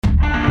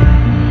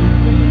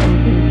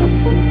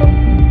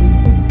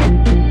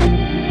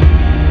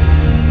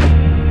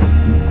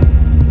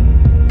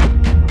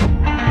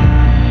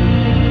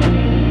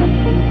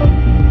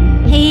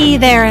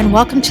there, and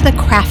welcome to the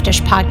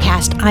Craftish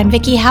Podcast. I'm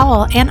Vicki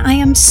Howell, and I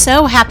am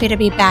so happy to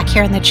be back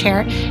here in the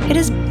chair. It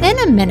has been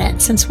a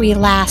minute since we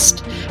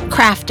last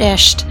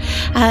craftished.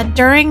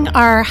 During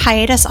our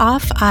hiatus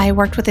off, I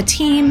worked with a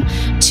team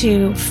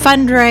to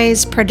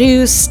fundraise,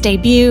 produce,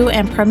 debut,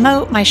 and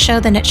promote my show,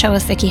 The Knit Show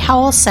with Vicki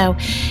Howell. So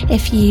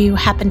if you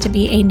happen to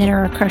be a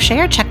knitter or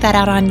crocheter, check that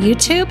out on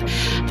YouTube.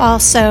 I've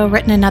also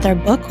written another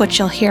book, which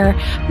you'll hear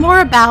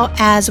more about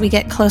as we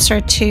get closer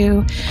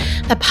to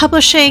the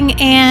publishing,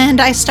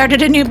 and I started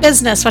a new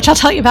business, which I'll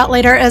tell you about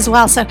later as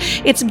well. So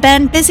it's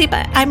been busy,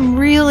 but I'm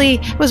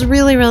was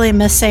really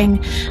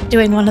missing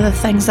doing one of the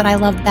things that I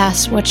love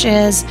best, which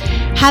is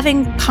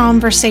having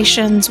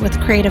conversations with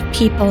creative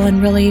people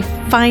and really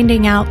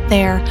finding out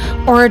their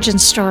origin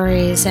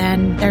stories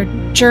and their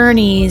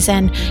journeys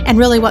and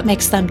really what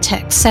makes them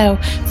tick. So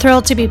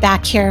thrilled to be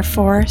back here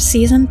for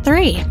season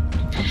 3.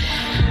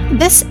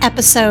 This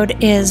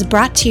episode is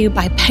brought to you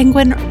by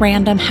Penguin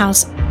Random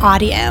House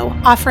Audio,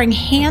 offering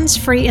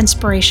hands-free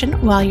inspiration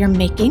while you're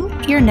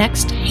making your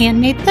next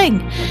handmade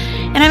thing.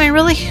 And I mean,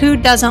 really, who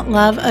doesn't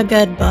love a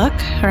good book,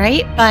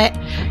 right? But,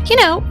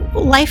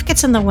 life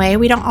gets in the way.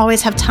 We don't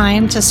always have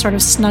time to sort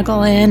of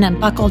snuggle in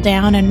and buckle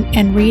down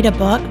and read a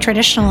book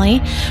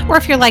traditionally. Or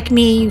if you're like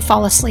me, you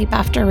fall asleep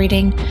after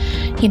reading,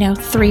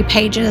 3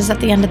 pages at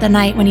the end of the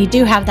night when you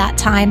do have that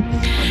time.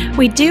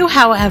 We do,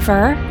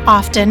 however,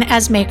 often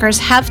as makers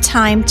have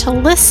time to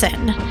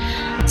listen.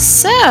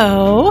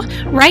 So,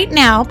 right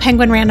now,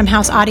 Penguin Random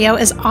House Audio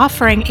is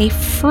offering a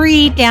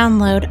free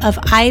download of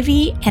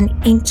Ivy and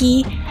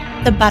Inky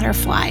the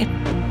Butterfly.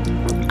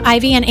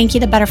 Ivy and Inky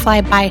the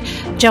Butterfly by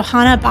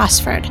Johanna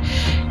Bosford.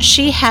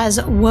 She has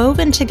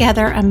woven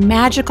together a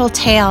magical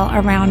tale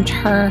around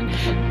her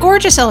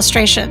gorgeous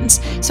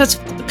illustrations. So it's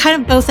kind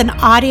of both an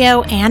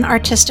audio and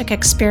artistic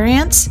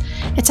experience.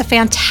 It's a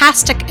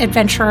fantastic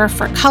adventure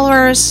for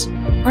colorers,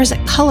 or is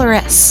it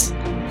colorists?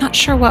 Not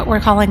sure what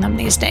we're calling them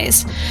these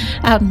days.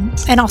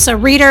 And also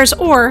readers,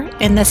 or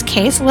in this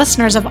case,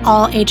 listeners of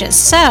all ages.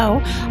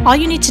 So all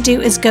you need to do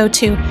is go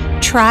to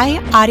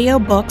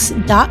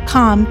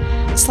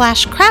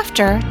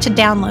tryaudiobooks.com/crafter to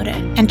download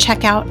it and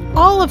check out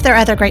all of their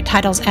other great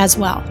titles as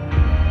well.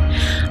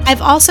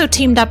 I've also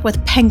teamed up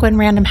with Penguin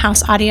Random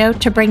House Audio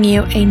to bring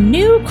you a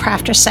new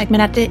crafter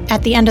segment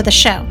at the end of the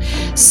show.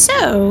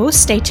 So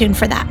stay tuned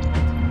for that.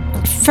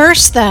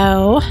 First,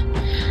 though,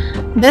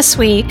 this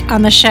week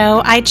on the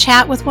show, I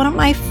chat with one of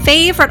my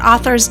favorite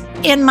authors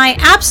in my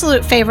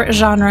absolute favorite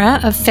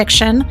genre of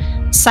fiction,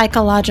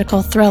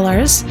 psychological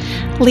thrillers,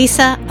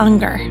 Lisa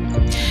Unger.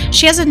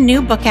 She has a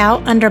new book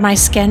out, Under My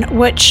Skin,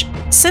 which,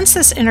 since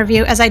this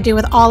interview, as I do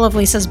with all of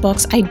Lisa's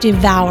books, I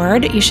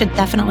devoured. You should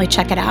definitely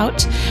check it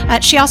out.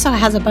 She also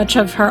has a bunch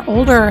of her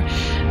older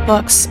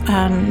books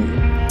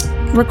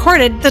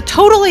recorded,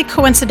 totally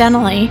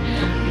coincidentally,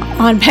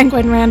 on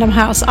Penguin Random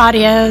House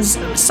Audio's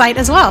site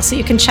as well. So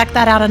you can check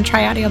that out on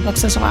Try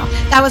Audiobooks as well.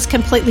 That was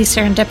completely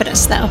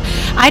serendipitous, though.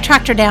 I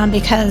tracked her down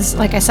because,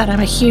 like I said,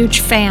 I'm a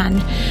huge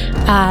fan.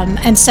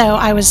 And so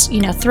I was,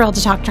 thrilled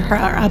to talk to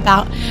her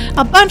about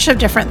a bunch of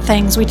different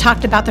things. We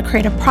talked about the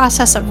creative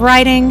process of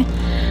writing,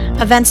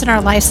 events in our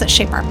lives that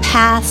shape our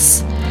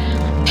paths,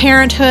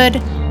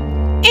 parenthood,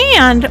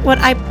 and what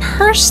I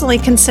personally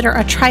consider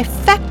a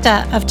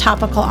trifecta of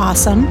topical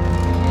awesome: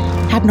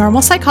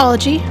 abnormal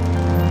psychology,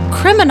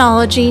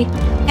 criminology,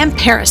 and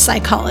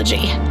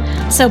parapsychology.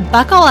 So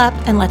buckle up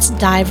and let's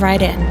dive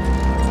right in.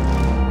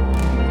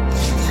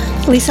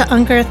 Lisa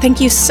Unger, thank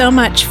you so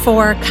much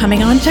for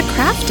coming on to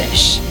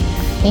Craftish.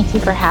 Thank you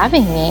for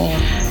having me.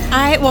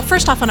 Well,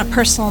 first off, on a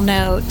personal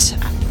note,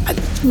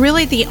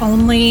 really the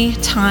only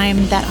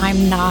time that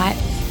I'm not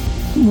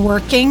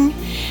working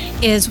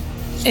is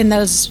in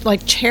those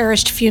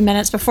cherished few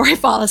minutes before I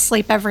fall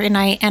asleep every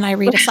night and I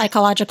read a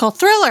psychological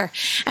thriller.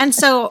 And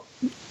so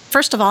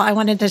first of all, I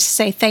wanted to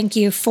say thank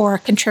you for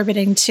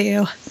contributing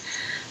to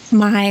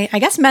my,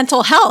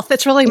 mental health.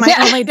 It's really my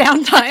only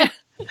downtime.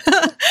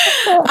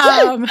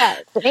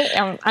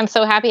 I'm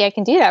so happy I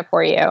can do that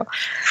for you.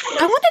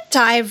 I want to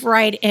dive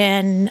right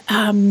in,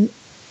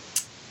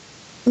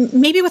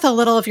 maybe with a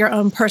little of your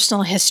own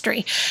personal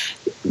history.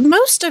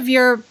 Most of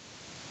your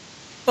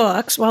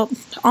books,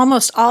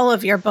 almost all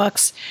of your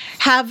books,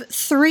 have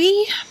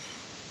 3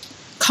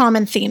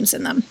 common themes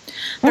in them.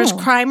 There's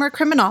crime or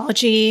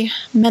criminology,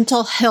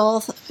 mental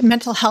health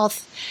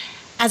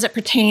as it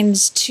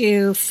pertains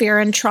to fear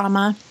and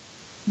trauma.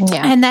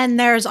 Yeah. And then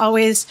there's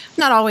always,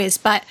 not always,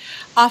 but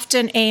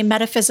often a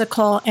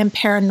metaphysical and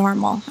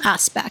paranormal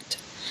aspect.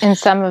 And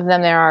some of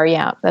them there are,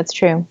 yeah, that's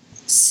true.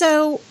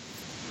 So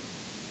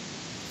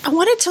I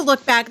wanted to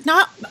look back,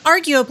 not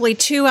arguably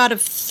 2 out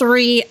of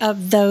 3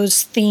 of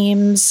those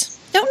themes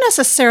don't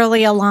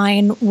necessarily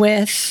align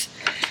with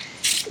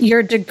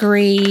your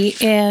degree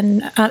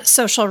in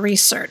social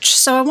research.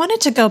 So I wanted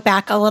to go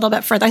back a little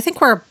bit further. I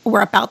think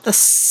we're about the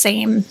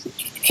same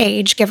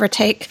age, give or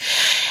take.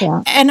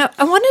 Yeah. And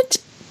I wanted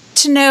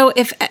to know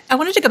I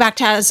wanted to go back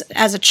to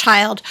as a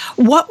child,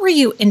 what were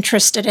you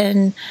interested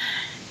in?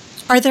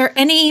 Are there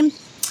any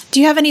do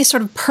you have any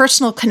sort of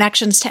personal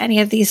connections to any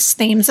of these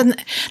themes? And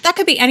that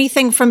could be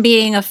anything from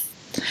being a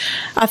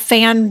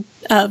fan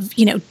of,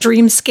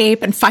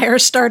 Dreamscape and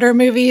Firestarter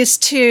movies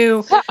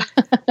to,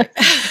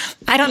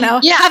 I don't know,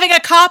 having a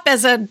cop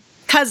as a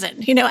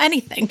cousin,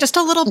 anything, just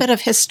a little bit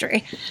of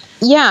history.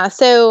 Yeah.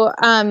 So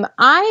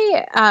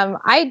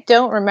I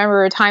don't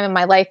remember a time in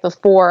my life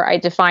before I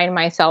defined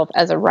myself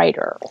as a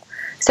writer.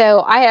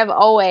 So I have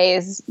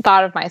always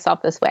thought of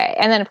myself this way.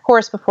 And then, of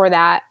course, before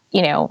that,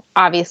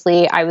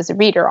 obviously I was a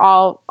reader.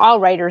 All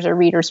writers are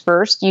readers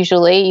first,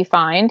 usually, you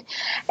find.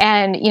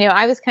 And,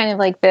 I was kind of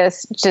like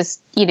this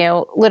just,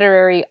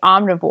 literary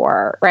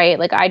omnivore, right?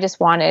 Like I just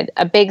wanted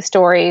a big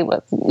story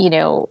with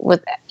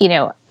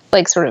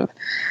like sort of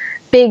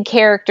big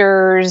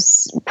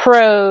characters,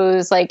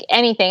 prose, like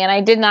anything. And I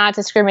did not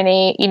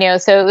discriminate,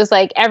 so it was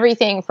like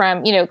everything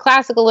from,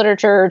 classical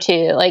literature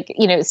to like,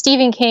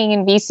 Stephen King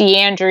and V.C.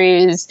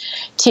 Andrews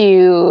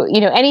to,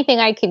 anything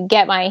I could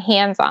get my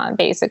hands on,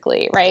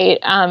 basically. Right.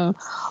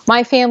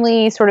 My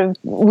family sort of,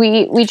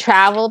 we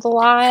traveled a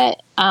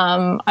lot.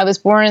 I was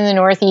born in the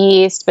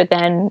Northeast, but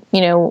then,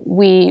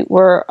 we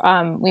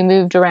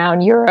moved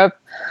around Europe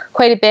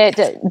quite a bit,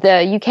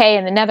 the UK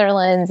and the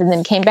Netherlands, and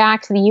then came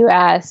back to the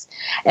US.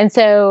 And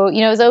so,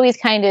 I was always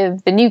kind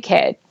of the new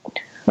kid,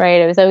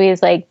 right? I was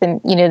always like the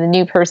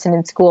new person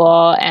in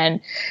school. And,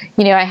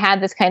 I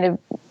had this kind of,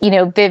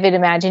 vivid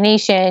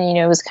imagination,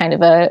 it was kind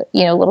of a,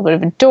 little bit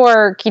of a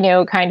dork,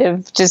 kind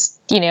of just,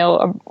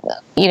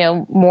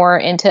 more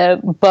into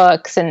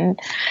books and,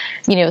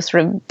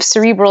 sort of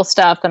cerebral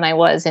stuff than I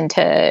was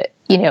into,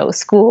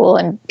 school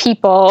and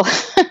people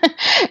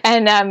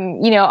and,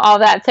 all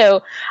that.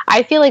 So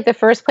I feel like the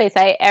first place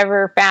I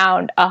ever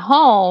found a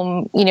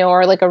home,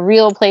 or like a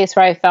real place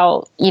where I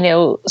felt,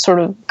 sort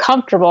of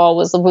comfortable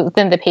was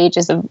within the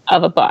pages of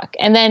a book.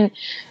 And then,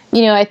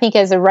 I think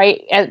as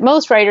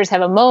most writers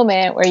have a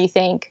moment where you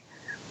think,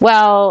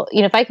 well,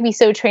 if I can be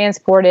so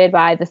transported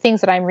by the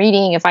things that I'm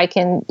reading, if I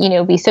can,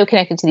 be so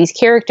connected to these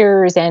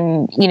characters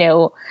and,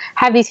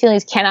 have these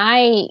feelings, can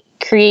I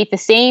create the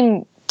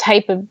same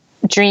type of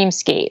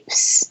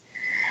dreamscapes?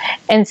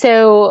 And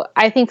so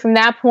I think from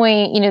that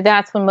point,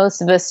 that's when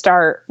most of us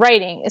start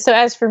writing. So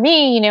as for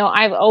me,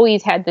 I've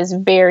always had this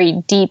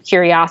very deep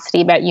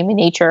curiosity about human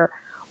nature,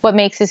 what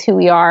makes us who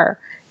we are,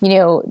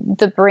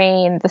 the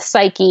brain, the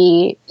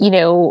psyche,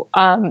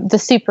 the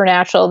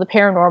supernatural, the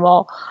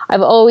paranormal.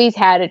 I've always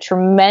had a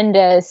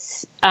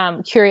tremendous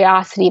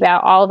curiosity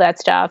about all that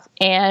stuff.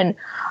 And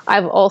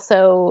I've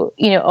also,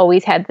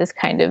 always had this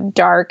kind of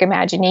dark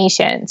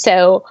imagination.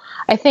 So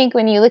I think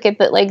when you look at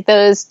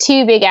those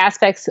two big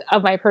aspects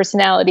of my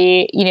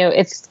personality,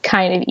 it's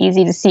kind of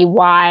easy to see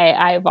why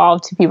I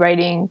evolved to be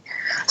writing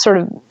sort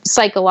of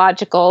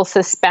psychological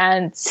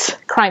suspense,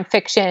 crime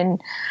fiction.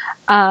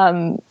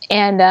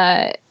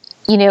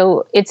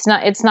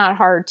 It's not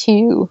hard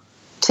to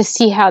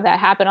see how that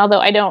happened. Although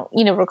I don't,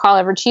 recall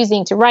ever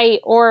choosing to write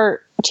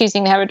or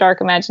choosing to have a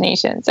dark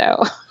imagination.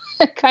 So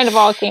it kind of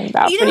all came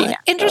about pretty naturally.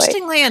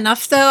 Interestingly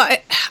enough, though,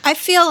 I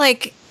feel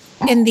like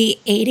in the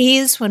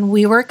 80s when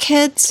we were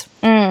kids,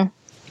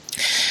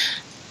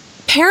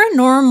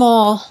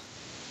 paranormal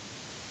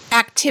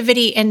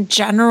activity in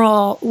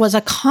general was a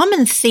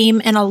common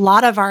theme in a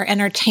lot of our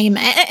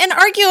entertainment. And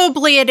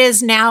arguably it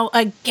is now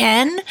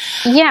again.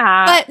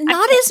 Yeah. But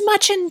not as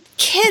much in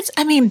kids.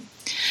 I mean,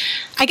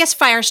 I guess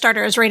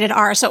Firestarter is rated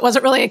R, so it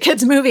wasn't really a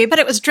kid's movie, but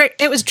it was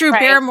Drew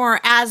Barrymore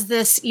as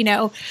this,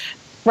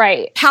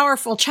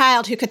 powerful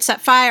child who could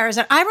set fires.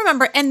 And I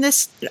remember in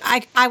this,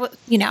 I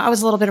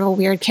was a little bit of a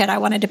weird kid. I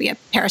wanted to be a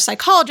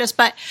parapsychologist,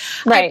 but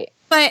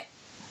but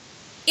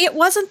it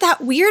wasn't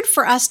that weird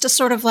for us to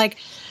sort of like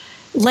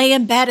lay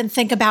in bed and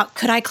think about,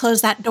 could I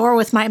close that door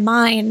with my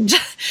mind?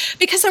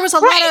 Because there was a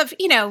lot of,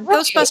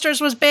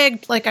 Ghostbusters was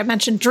big. Like I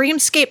mentioned,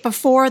 Dreamscape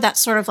before, that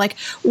sort of like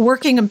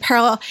working in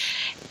parallel.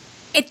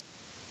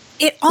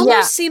 It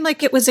almost seemed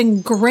like it was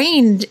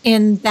ingrained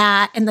in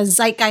the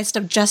zeitgeist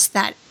of just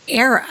that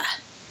era.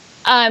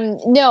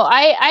 No,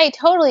 I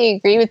totally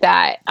agree with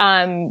that.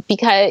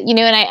 Because, and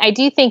I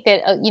do think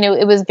that,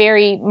 it was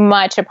very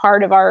much a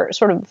part of our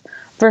sort of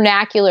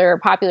vernacular,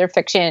 popular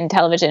fiction,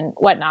 television,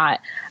 whatnot.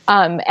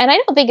 And I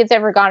don't think it's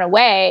ever gone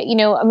away.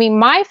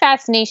 My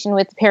fascination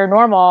with the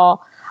paranormal,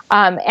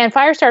 and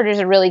Firestarter is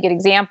a really good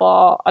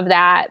example of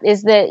that,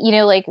 is that,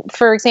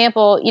 for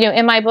example,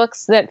 in my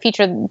books that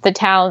feature the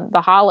town, The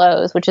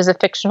Hollows, which is a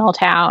fictional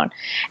town,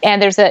 and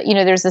there's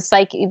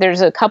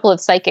a couple of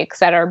psychics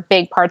that are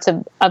big parts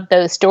of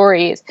those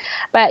stories.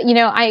 But,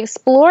 I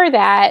explore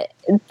that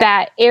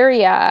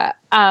area,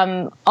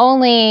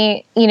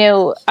 only,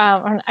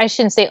 I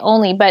shouldn't say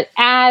only, but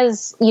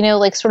as,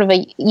 sort of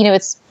a,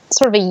 it's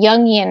sort of a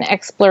Jungian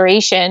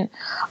exploration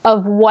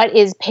of what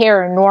is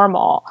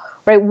paranormal,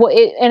 right?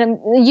 And I'm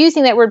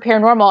using that word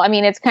paranormal, I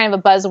mean, it's kind of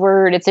a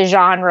buzzword, it's a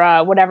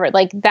genre, whatever.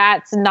 Like,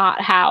 that's not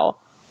how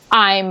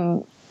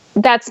I'm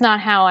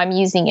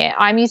using it.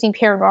 I'm using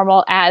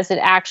paranormal as it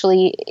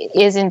actually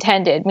is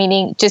intended,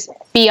 meaning just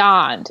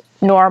beyond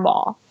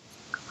normal,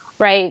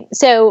 right?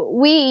 So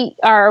we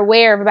are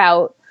aware of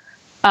about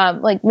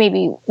like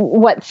maybe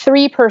what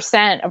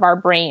 3% of our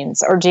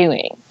brains are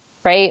doing,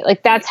 right?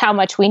 Like that's how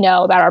much we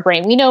know about our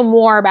brain. We know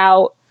more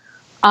about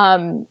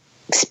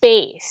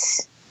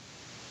space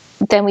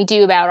than we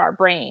do about our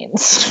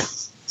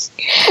brains.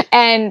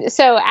 And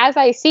so as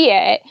I see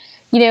it,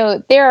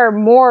 there are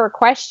more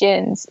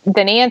questions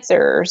than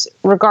answers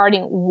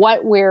regarding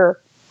what we're,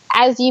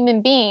 as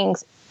human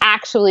beings,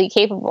 actually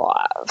capable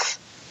of.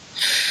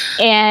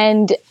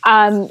 And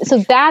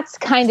so that's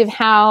kind of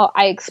how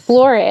I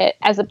explore it,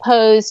 as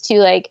opposed to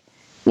like,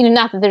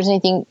 not that there's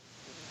anything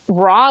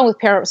wrong with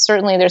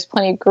certainly there's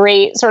plenty of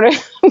great sort of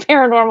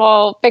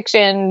paranormal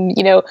fiction,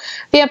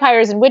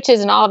 vampires and witches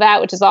and all of that,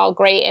 which is all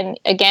great. And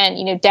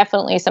again,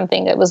 definitely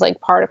something that was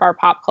like part of our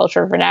pop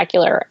culture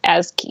vernacular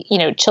as,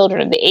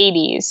 children of the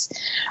 80s.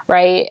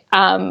 Right.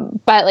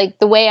 But like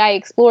the way I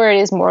explore it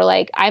is more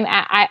like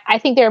I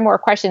think there are more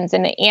questions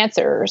than the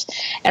answers.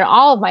 And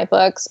all of my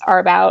books are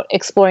about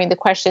exploring the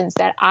questions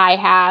that I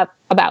have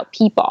about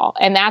people.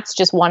 And that's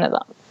just one of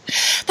them.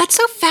 That's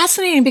so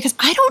fascinating, because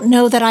I don't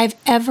know that I've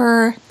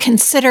ever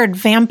considered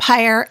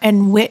vampire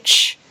and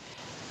witch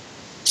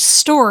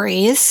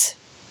stories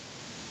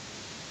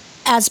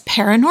as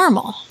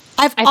paranormal.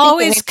 I've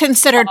always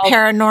considered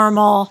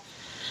paranormal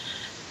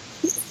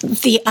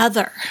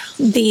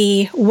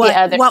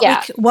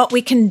what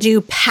we can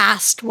do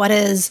past what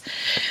is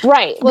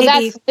right. Well,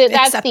 that's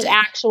the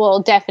actual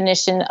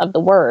definition of the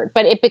word,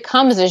 but it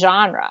becomes a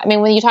genre. I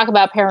mean, when you talk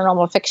about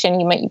paranormal fiction,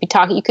 you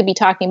could be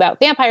talking about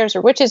vampires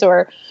or witches,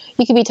 or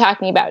you could be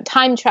talking about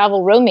time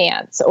travel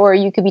romance, or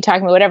you could be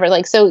talking about whatever.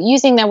 Like, so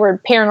using that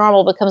word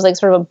paranormal becomes like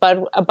sort of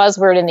a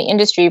buzzword in the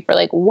industry for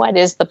like, what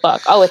is the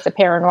book? Oh, it's a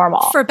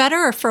paranormal. For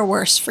better or for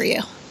worse for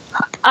you?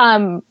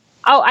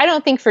 Oh, I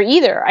don't think for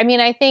either. I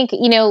mean, I think,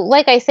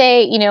 like I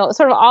say,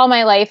 sort of all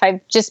my life, I've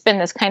just been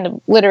this kind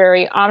of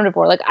literary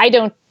omnivore. Like, I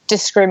don't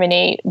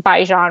discriminate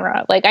by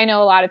genre. Like, I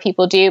know a lot of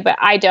people do, but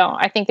I don't.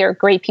 I think there are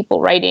great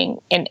people writing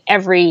in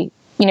every,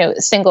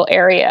 single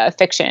area of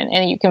fiction.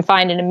 And you can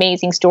find an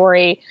amazing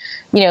story,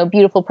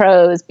 beautiful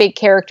prose, big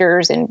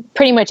characters, in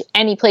pretty much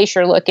any place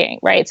you're looking,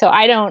 right? So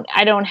I don't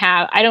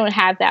have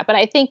that. But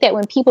I think that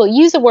when people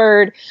use a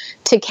word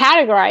to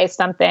categorize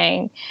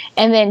something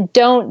and then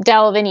don't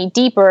delve any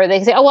deeper,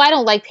 they say, oh, well, I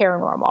don't like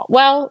paranormal.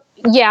 Well,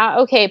 yeah,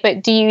 okay,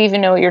 but do you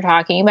even know what you're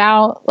talking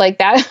about? Like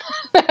that,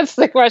 that's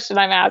the question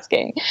I'm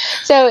asking.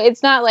 So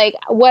it's not like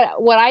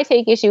what I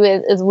take issue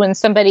with is when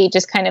somebody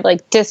just kind of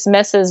like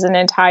dismisses an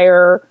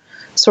entire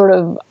sort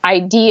of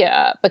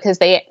idea because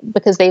they've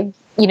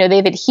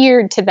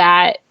adhered to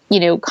that,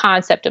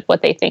 concept of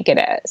what they think it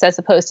is, as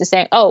opposed to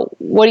saying, oh,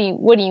 what do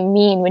you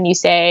mean when you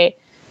say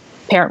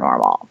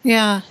paranormal?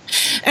 Yeah.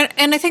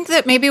 And I think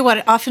that maybe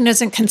what often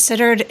isn't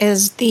considered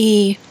is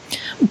the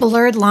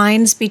blurred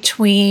lines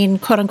between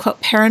quote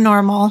unquote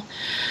paranormal,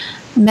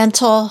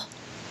 mental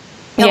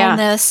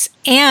illness,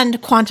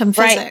 and quantum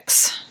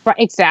physics. Right.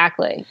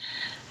 Exactly.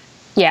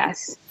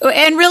 Yes.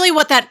 And really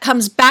what that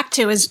comes back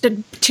to is,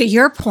 to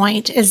your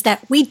point, is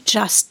that we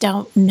just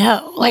don't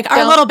know. Like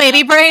our little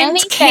baby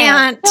brains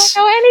can't don't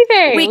know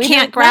anything. We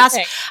can't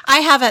grasp.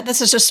 This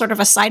is just sort of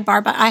a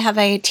sidebar, but I have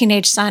a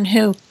teenage son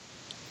who,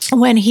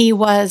 when he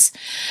was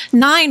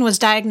 9, was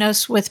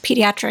diagnosed with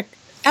pediatric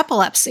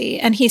epilepsy,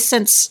 and he's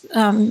since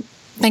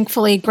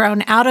thankfully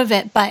grown out of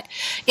it. But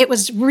it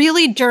was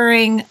really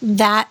during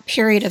that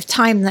period of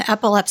time, the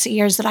epilepsy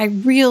years, that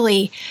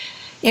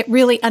it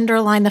really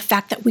underlined the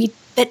fact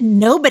that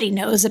nobody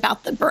knows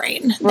about the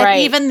brain. That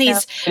even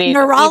these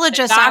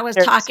neurologists I was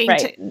talking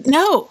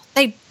to,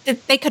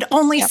 they could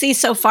only see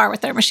so far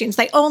with their machines.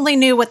 They only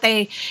knew what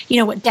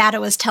what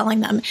data was telling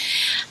them,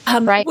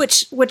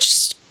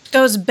 which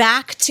goes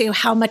back to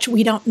how much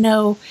we don't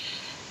know,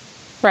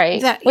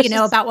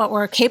 about what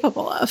we're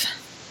capable of.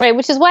 Right,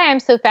 which is why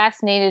I'm so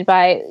fascinated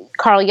by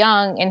Carl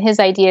Jung and his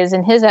ideas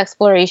and his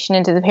exploration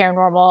into the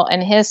paranormal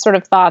and his sort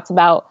of thoughts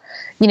about,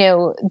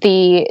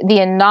 the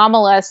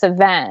anomalous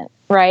event,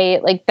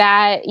 right? Like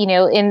that,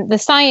 in the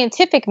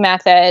scientific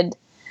method,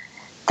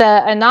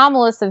 the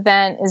anomalous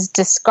event is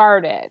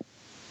discarded.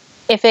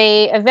 If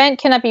a event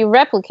cannot be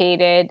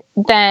replicated,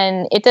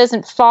 then it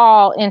doesn't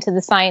fall into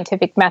the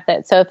scientific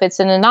method. So if it's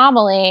an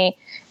anomaly,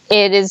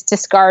 it is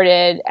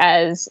discarded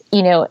as,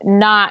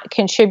 not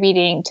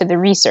contributing to the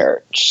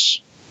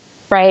research,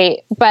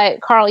 right?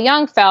 But Carl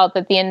Jung felt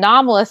that the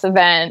anomalous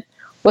event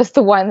was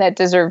the one that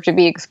deserved to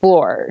be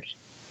explored.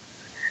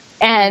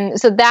 And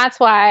so that's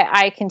why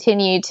I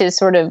continue to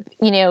sort of,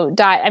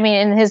 I mean,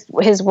 and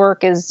his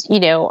work is,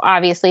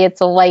 obviously it's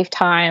a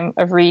lifetime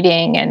of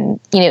reading and,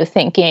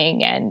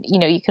 thinking, and,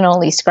 you can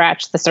only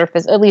scratch the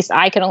surface. At least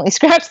I can only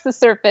scratch the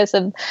surface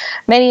of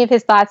many of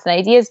his thoughts and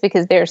ideas,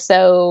 because they're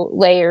so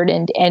layered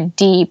and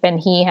deep. And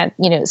he had,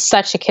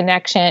 such a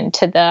connection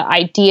to the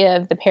idea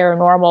of the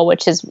paranormal,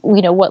 which is,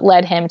 what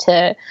led him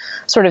to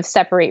sort of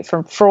separate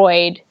from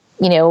Freud,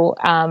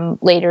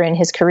 later in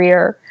his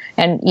career,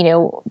 and,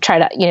 try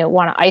to,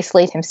 want to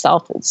isolate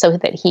himself so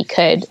that he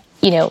could,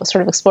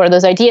 sort of explore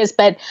those ideas.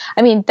 But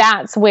I mean,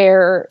 that's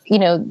where,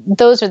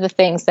 those are the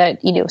things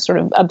that, sort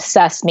of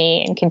obsess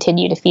me and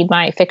continue to feed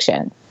my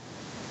fiction.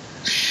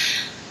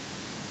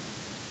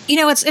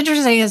 What's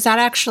interesting is that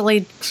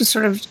actually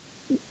sort of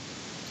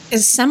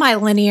is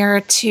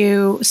semi-linear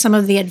to some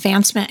of the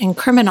advancement in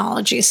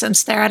criminology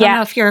since there. I don't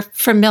know if you're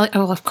familiar.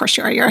 Oh, of course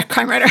you are. You're a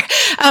crime writer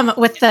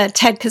with the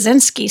Ted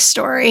Kaczynski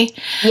story.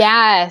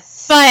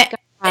 Yes. But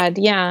God,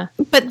 yeah.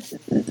 But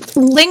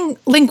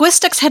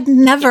linguistics had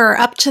never,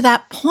 up to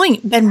that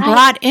point, been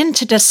brought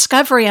into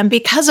discovery, and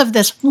because of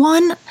this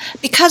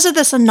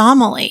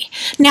anomaly,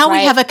 now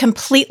we have a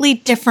completely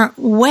different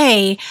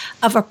way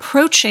of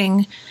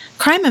approaching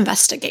crime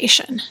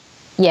investigation.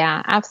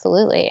 Yeah,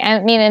 absolutely.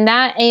 I mean, and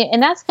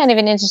that's kind of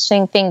an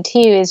interesting thing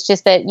too. Is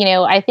just that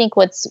I think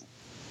what's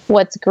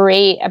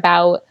great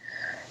about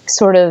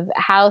sort of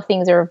how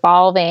things are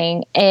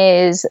evolving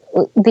is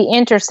the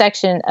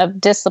intersection of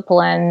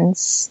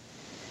disciplines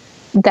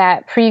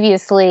that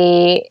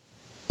previously,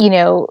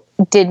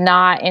 did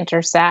not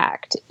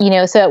intersect.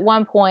 So at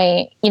one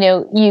point,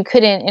 you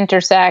couldn't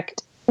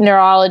intersect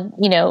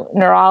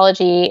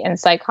neurology and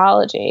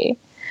psychology.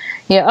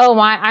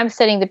 I'm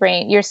studying the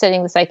brain, you're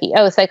studying the psyche.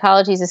 Oh,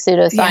 psychology is a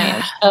pseudoscience.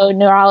 Yeah. Oh,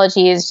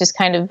 neurology is just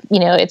kind of,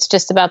 it's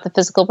just about the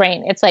physical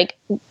brain. It's like,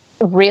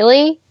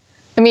 really?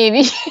 I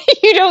mean,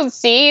 you don't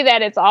see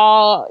that it's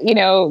all,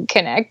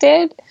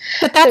 connected.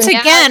 But that's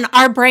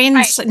our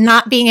brains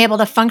not being able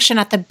to function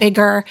with the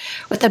bigger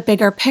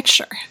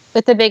picture.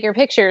 With the bigger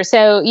picture.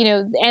 So,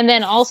 and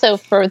then also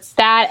for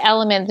that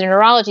element, the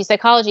neurology,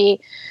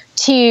 psychology,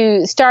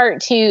 to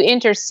start to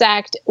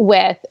intersect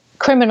with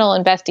criminal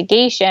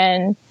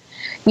investigation,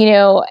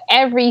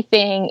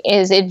 everything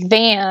is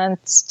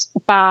advanced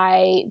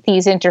by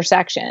these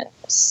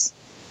intersections.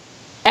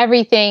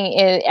 Everything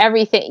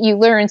you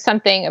learn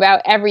something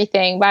about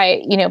everything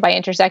by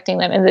intersecting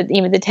them. And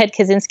the Ted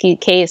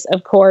Kaczynski case,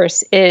 of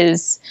course,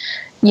 is,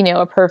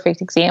 a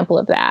perfect example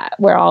of that,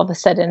 where all of a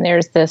sudden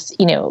there's this,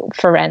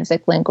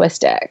 forensic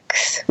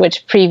linguistics,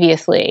 which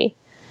previously,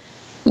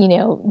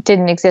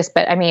 didn't exist.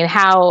 But I mean,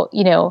 how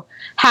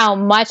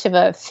much of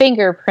a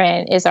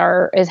fingerprint is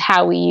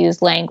how we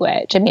use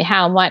language? I mean,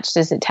 how much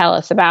does it tell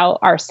us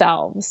about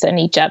ourselves and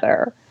each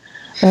other?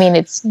 I mean,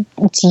 it's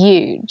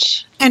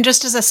huge. And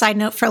just as a side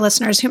note for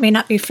listeners who may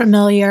not be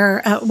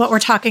familiar, what we're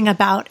talking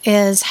about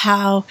is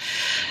how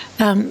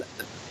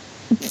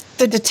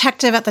the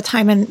detective at the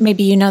time, and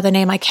maybe you know the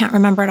name, I can't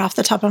remember it off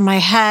the top of my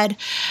head,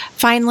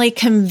 finally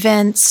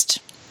convinced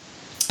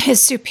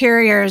his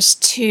superiors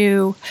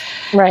to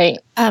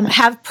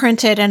have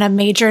printed in a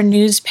major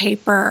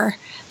newspaper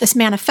this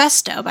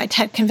manifesto by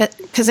Ted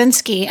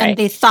Kaczynski. And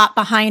the thought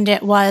behind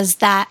it was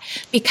that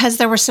because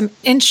there were some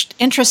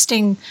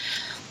interesting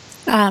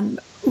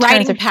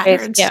writing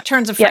patterns,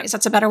 turns of phrase,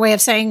 that's a better way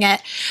of saying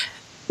it.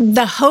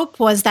 The hope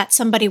was that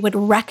somebody would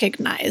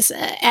recognize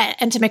it.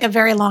 And to make a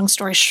very long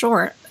story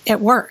short,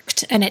 it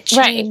worked. And it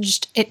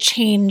changed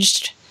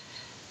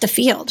the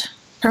field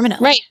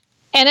permanently. Right.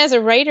 And as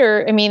a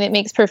writer, I mean, it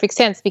makes perfect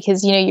sense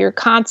because, you're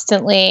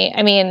constantly,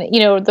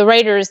 the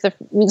writer is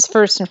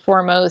first and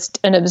foremost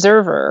an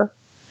observer.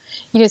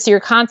 So you're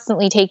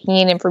constantly taking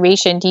in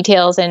information,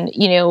 details, and,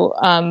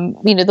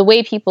 the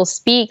way people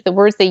speak, the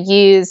words they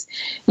use,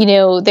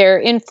 their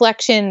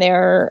inflection,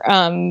 their,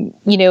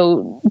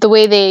 the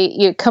way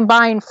they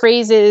combine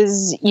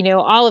phrases,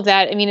 all of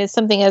that. I mean, it's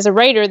something as a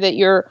writer that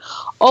you're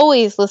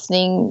always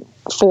listening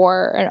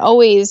for and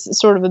always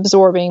sort of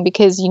absorbing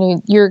because,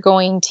 you're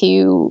going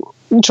to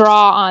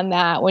draw on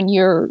that when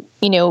you're,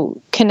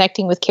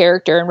 connecting with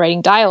character and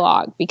writing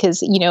dialogue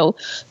because,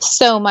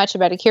 so much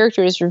about a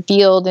character is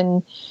revealed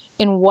in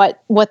what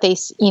they,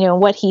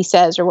 what he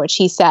says or what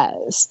she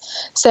says.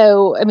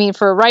 So, I mean,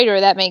 for a writer,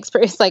 that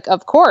it's like,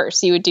 of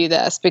course you would do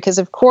this because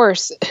of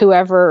course,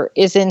 whoever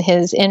is in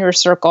his inner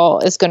circle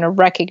is going to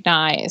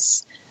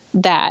recognize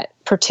that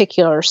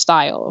particular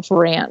style of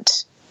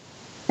rant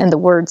and the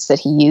words that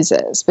he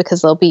uses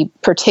because they'll be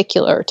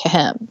particular to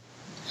him.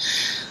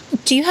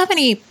 Do you have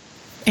any,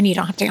 and you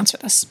don't have to answer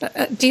this,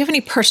 but do you have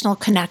any personal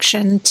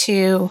connection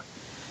to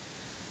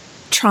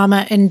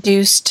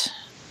trauma-induced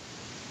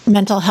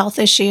mental health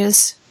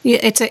issues?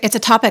 It's a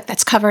topic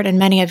that's covered in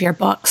many of your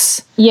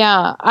books.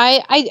 Yeah,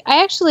 I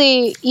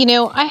actually,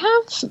 I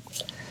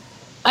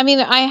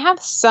have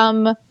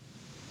some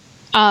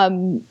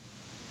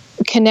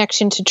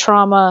connection to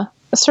trauma.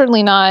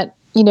 Certainly not,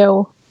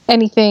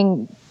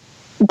 anything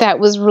that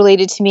was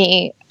related to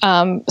me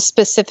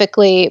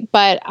specifically,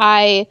 but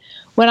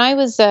when I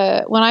was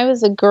a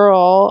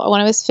girl,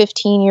 when I was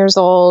 15 years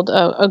old,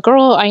 a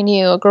girl I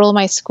knew, a girl in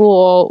my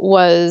school,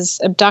 was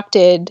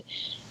abducted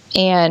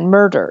and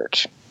murdered.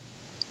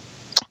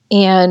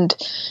 And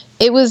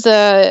it was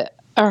a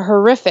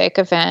horrific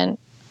event,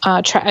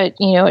 a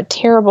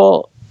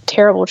terrible,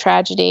 terrible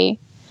tragedy.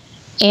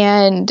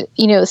 And,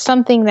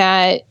 something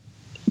that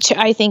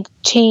I think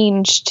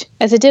changed,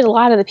 as it did a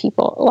lot of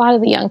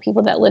the young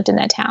people that lived in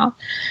that town.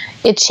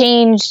 It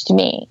changed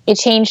me. It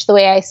changed the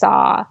way I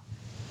saw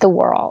the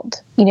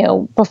world.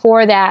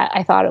 Before that,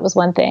 I thought it was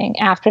one thing.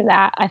 After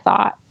that, I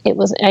thought it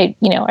was, I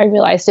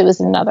realized it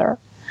was another.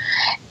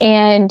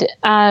 And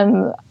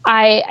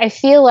I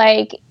feel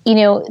like,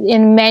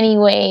 in many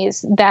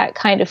ways that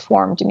kind of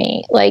formed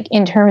me, like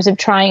in terms of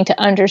trying to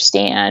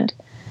understand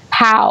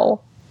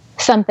how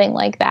something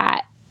like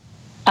that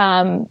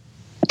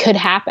could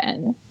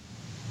happen.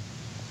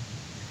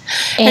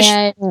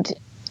 And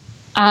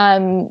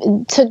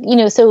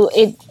so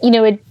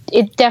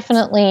it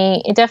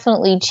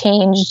definitely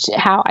changed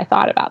how I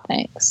thought about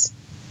things.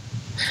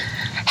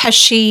 Has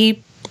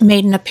she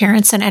made an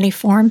appearance in any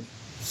form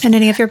in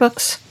any of your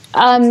books?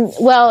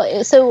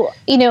 Well, so,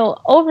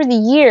 over the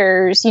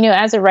years,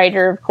 as a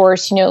writer, of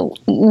course, you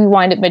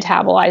wind up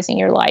metabolizing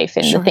your life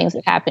and the things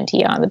that happen to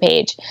you on the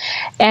page.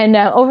 And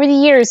over the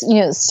years,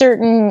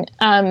 certain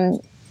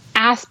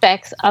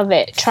aspects of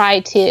it try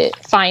to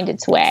find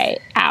its way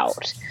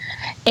out.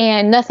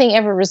 And nothing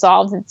ever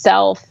resolved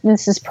itself.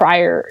 This is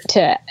prior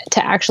to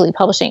actually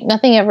publishing.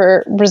 Nothing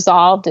ever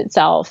resolved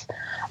itself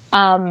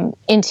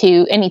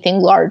into anything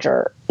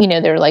larger.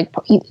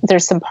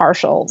 There's some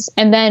partials.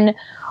 And then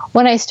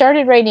when I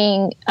started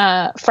writing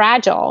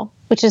Fragile,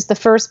 which is the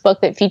first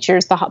book that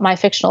features my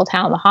fictional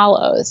town, The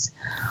Hollows,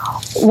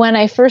 when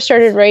I first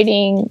started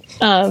writing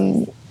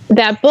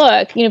that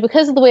book,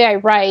 because of the way I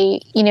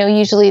write,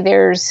 usually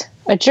there's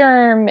a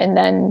germ and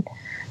then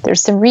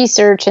there's some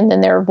research and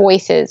then there are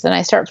voices, and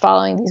I start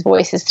following these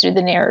voices through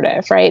the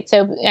narrative, right?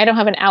 So I don't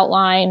have an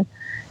outline.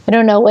 I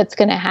don't know what's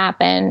going to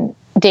happen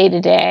day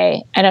to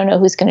day. I don't know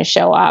who's going to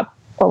show up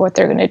or what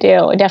they're going to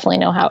do. I definitely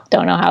don't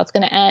know how it's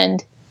going to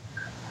end.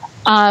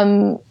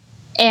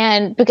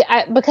 And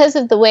because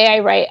of the way I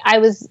write, I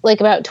was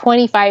like about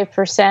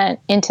 25%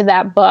 into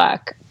that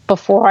book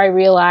before I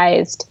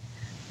realized,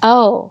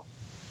 oh,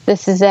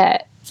 this is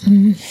it.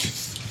 Mm-hmm.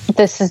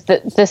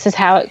 This is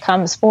how it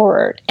comes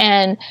forward.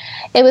 And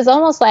it was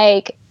almost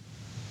like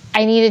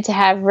I needed to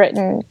have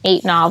written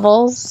 8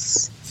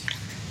 novels.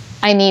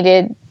 I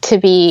needed to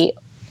be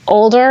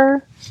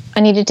older. I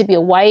needed to be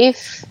a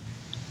wife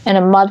and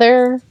a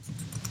mother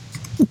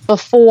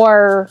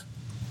before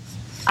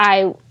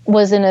I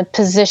was in a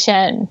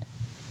position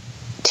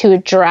to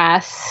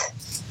address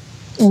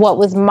what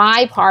was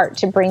my part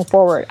to bring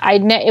forward.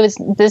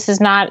 This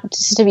is not,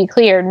 just to be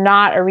clear,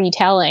 not a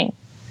retelling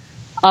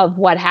of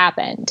what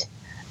happened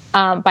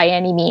by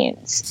any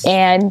means.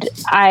 And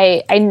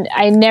I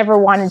never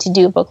wanted to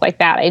do a book like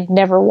that. I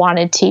never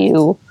wanted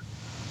to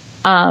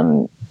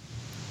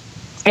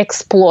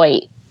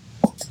exploit,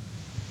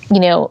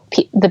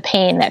 the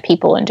pain that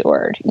people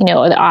endured.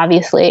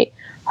 Obviously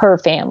her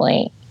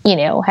family,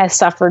 has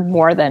suffered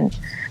more than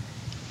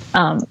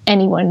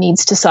anyone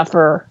needs to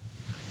suffer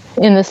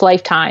in this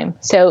lifetime.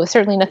 So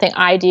certainly nothing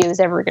I do is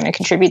ever going to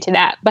contribute to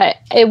that. But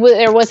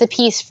there was a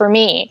piece for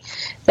me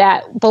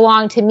that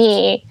belonged to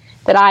me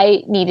that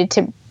I needed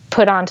to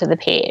put onto the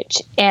page.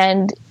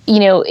 And,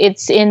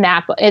 it's in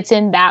that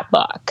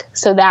book.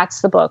 So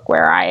that's the book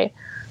where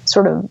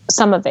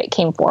some of it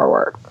came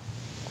forward.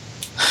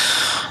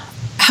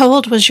 How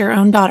old was your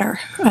own daughter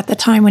at the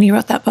time when you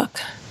wrote that book?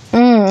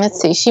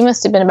 Let's see. She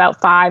must have been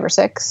about 5 or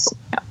 6.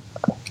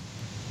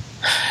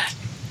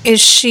 Has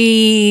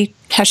she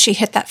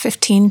hit that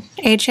 15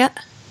 age yet?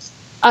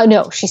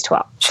 No, she's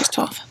 12. She's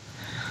 12.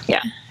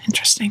 Yeah.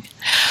 Interesting.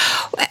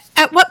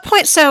 At what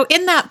point, so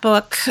in that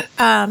book,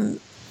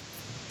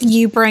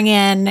 you bring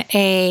in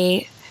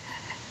a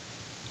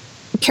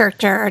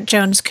character,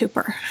 Jones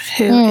Cooper,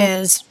 who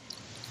is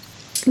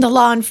the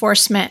law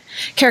enforcement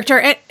character.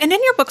 And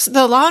in your books,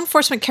 the law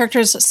enforcement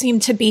characters seem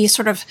to be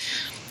sort of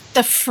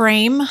the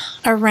frame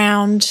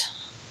around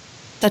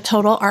the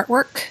total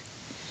artwork.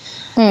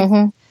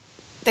 Mm-hmm.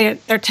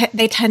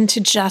 They tend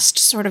to just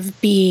sort of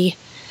be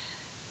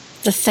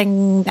the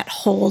thing that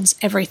holds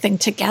everything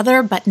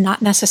together, but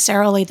not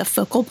necessarily the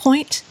focal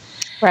point.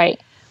 Right.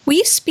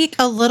 We speak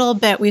a little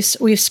bit.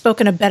 We've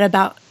spoken a bit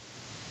about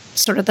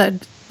sort of the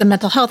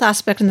mental health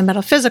aspect and the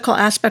metaphysical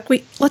aspect.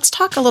 Let's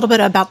talk a little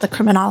bit about the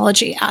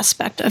criminology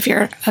aspect of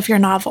your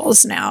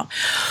novels now.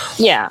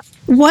 Yeah.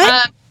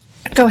 What?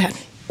 Go ahead.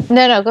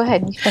 No, go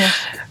ahead. You finish.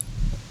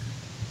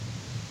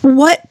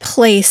 What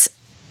place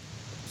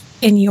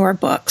in your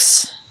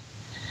books,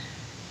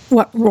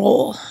 what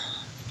role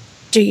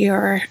do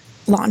your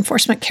law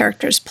enforcement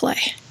characters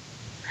play?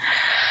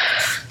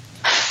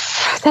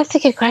 That's a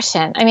good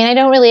question. I mean, I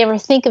don't really ever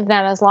think of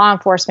them as law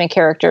enforcement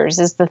characters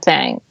is the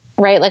thing,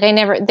 right? Like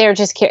they're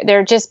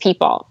just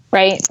people,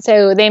 right?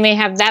 So they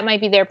that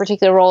might be their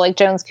particular role. Like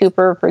Jones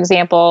Cooper, for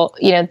example,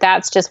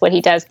 that's just what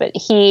he does. But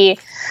just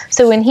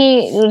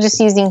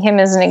using him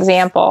as an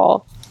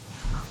example,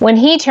 when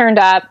he turned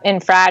up in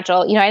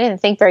Fragile, I didn't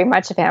think very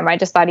much of him. I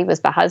just thought he was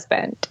the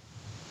husband.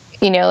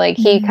 He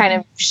kind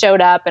of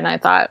showed up and I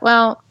thought,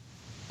 well,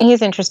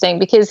 he's interesting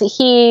because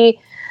he,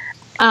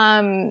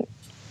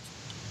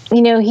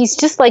 he's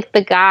just like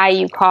the guy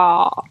you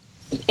call.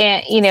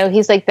 And,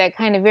 he's like that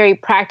kind of very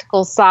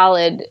practical,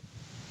 solid,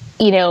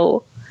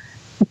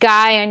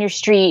 guy on your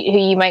street who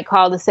you might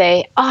call to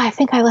say, oh, I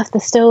think I left the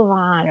stove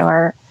on.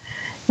 Or,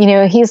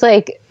 he's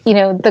like,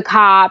 the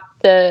cop,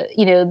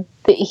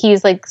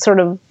 he's like sort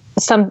of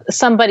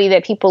somebody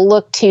that people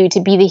look to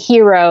be the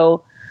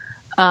hero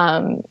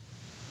and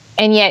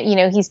yet,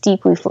 he's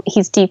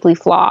deeply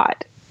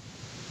flawed,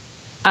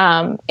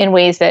 in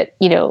ways that,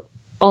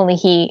 only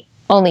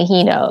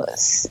he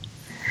knows.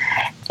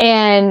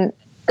 And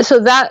so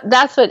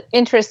that's what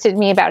interested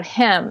me about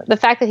him. The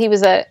fact that he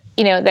was a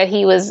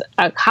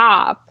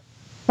cop,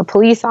 a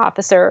police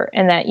officer,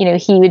 and that,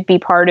 he would be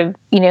part of,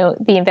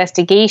 the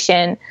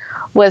investigation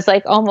was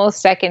like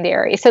almost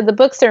secondary. So the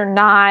books are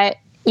not,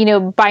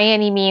 by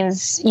any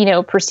means,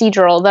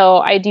 procedural, though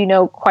I do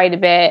know quite a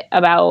bit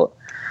about,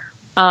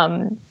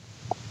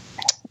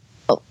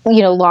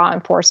 law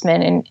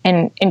enforcement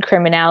and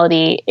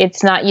criminality.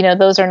 It's not,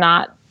 those are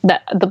not,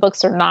 the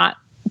books are not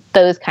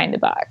those kind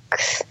of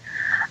books.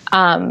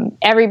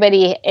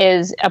 Everybody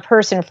is a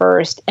person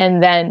first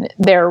and then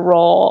their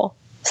role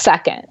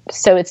second.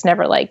 So it's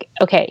never like,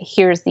 okay,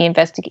 here's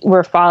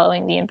we're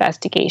following the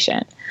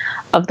investigation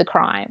of the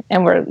crime,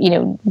 and we're,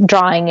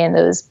 drawing in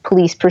those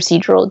police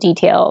procedural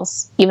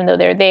details, even though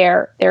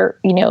they're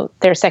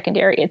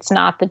secondary. It's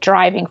not the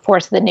driving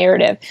force of the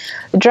narrative.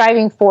 The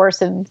driving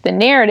force of the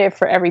narrative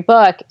for every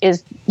book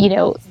is,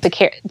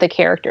 the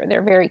character.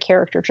 They're very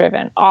character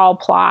driven. All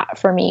plot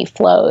for me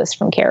flows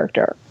from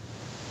character.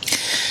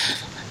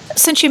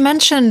 Since you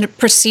mentioned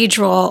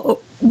procedural,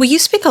 will you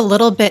speak a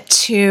little bit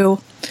to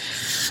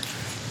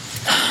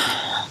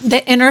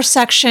the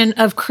intersection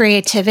of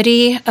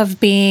creativity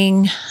of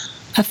being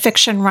a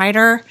fiction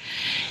writer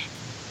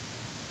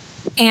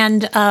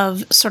and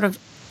of sort of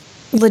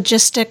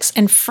logistics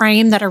and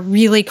frame that are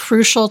really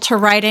crucial to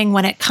writing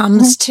when it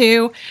comes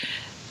to,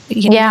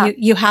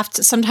 you have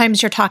to,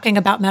 sometimes you're talking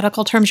about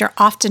medical terms, you're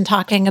often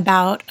talking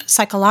about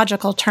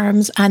psychological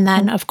terms, and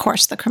then, of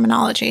course, the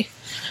criminology.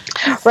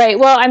 Right.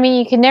 Well, I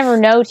mean, you can never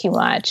know too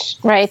much,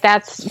 right?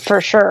 That's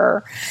for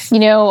sure.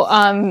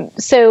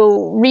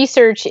 So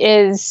research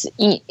is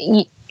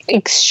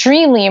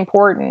extremely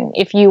important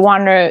if you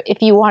want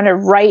to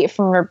write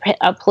from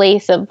a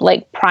place of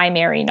like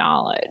primary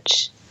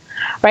knowledge,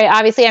 right?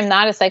 Obviously, I'm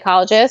not a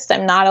psychologist.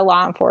 I'm not a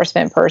law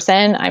enforcement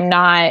person. I'm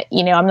not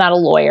a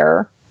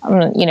lawyer. I'm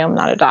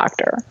not a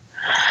doctor.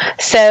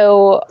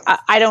 So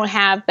I don't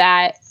have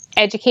that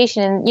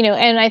education,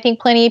 and I think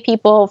plenty of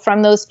people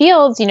from those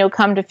fields,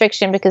 come to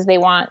fiction because they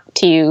want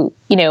to,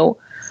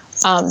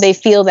 they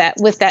feel that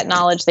with that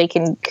knowledge, they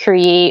can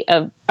create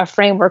a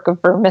framework of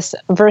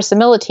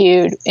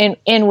verisimilitude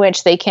in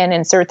which they can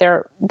insert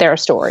their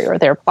story or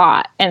their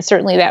plot. And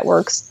certainly that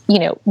works,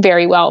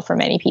 very well for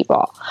many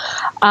people.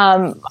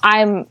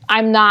 I'm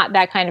not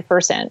that kind of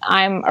person.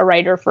 I'm a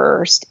writer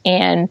first,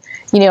 and,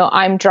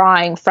 I'm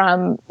drawing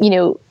from,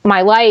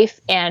 my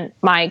life and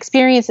my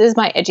experiences,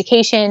 my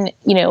education,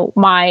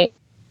 my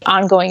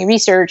ongoing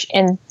research.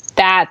 And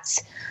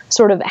that's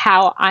sort of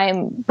how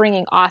I'm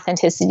bringing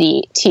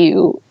authenticity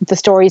to the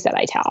stories that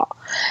I tell.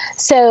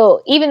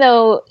 So even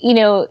though,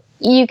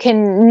 you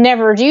can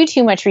never do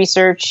too much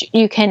research,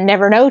 you can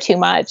never know too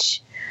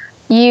much,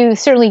 you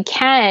certainly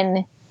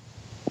can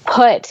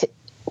put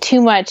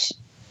too much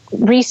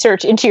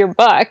research into your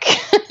book.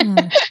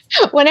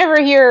 Whenever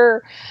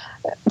you're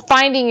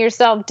finding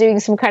yourself doing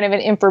some kind of an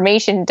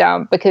information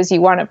dump because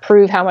you want to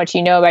prove how much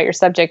you know about your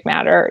subject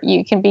matter,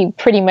 you can be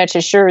pretty much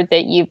assured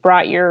that you've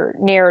brought your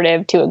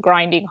narrative to a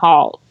grinding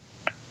halt,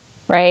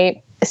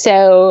 right?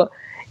 So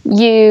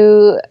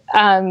you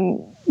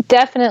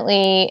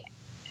definitely,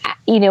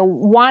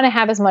 want to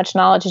have as much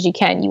knowledge as you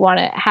can. You want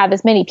to have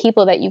as many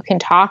people that you can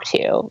talk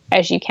to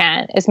as you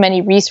can, as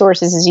many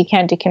resources as you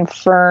can to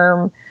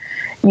confirm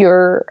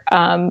your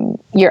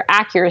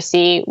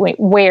accuracy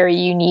where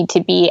you need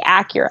to be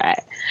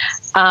accurate.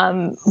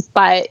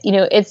 But,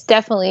 it's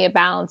definitely a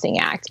balancing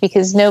act,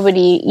 because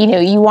nobody,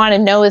 you want to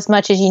know as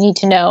much as you need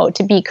to know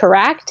to be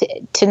correct,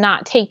 to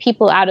not take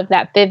people out of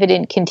that vivid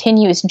and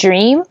continuous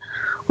dream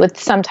with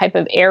some type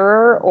of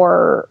error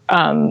or,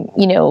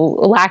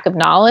 lack of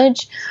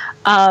knowledge.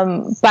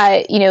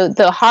 But,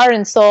 the heart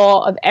and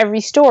soul of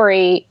every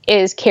story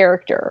is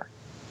character.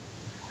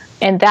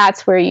 And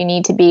that's where you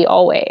need to be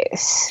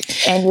always.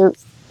 And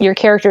your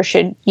character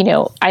should,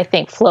 I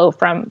think, flow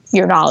from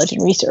your knowledge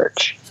and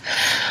research.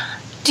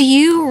 Do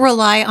you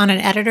rely on an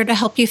editor to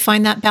help you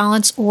find that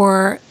balance,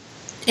 or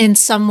in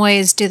some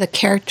ways do the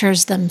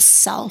characters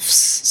themselves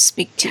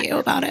speak to you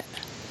about it?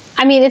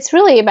 I mean, it's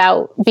really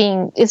about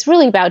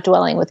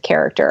dwelling with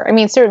character. I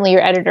mean, certainly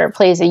your editor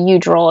plays a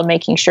huge role in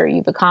making sure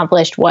you've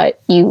accomplished what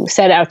you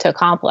set out to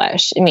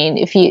accomplish. I mean,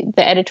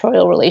 the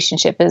editorial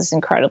relationship is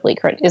incredibly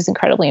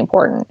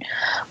important.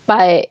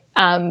 But,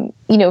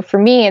 for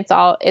me, it's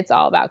all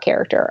about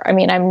character. I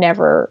mean, I'm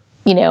never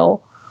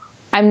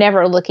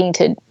looking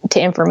to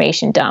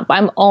information dump.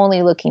 I'm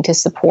only looking to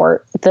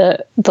support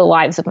the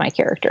lives of my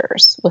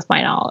characters with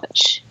my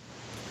knowledge.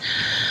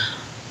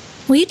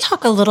 Will you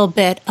talk a little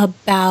bit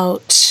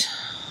about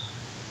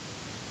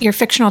your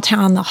fictional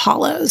town, The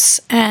Hollows,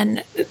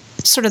 and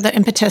sort of the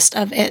impetus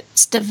of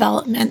its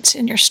development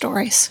in your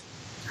stories?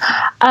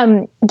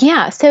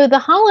 Yeah, so The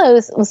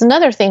Hollows was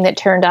another thing that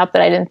turned up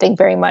that I didn't think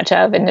very much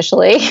of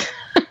initially.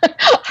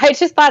 I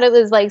just thought it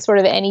was like sort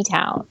of any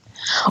town.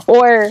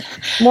 or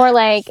more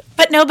like.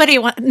 But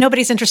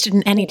nobody's interested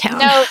in any town.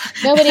 No,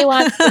 nobody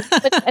wants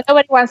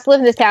to live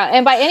in this town.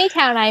 And by any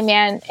town, I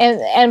mean,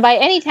 and by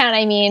any town,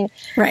 I mean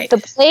right. the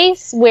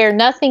place where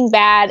nothing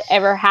bad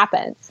ever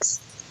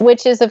happens,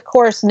 which is, of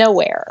course,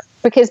 nowhere,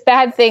 because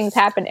bad things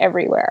happen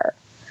everywhere.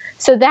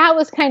 So that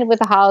was kind of what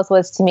the Hollows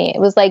was to me. It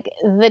was like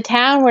the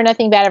town where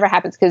nothing bad ever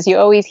happens, because you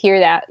always hear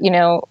that,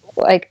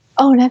 like,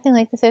 oh, nothing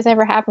like this has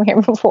ever happened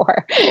here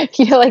before.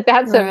 Like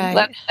that's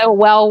a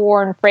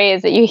well-worn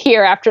phrase that you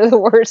hear after the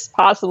worst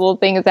possible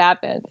thing has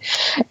happened.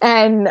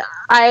 And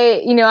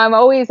I'm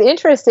always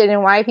interested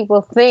in why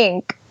people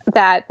think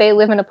that they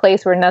live in a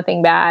place where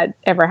nothing bad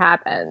ever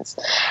happens.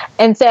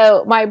 And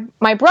so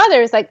my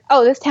brother is like,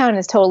 oh, this town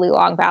is totally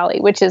Long Valley,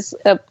 which is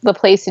the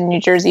place in New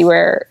Jersey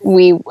where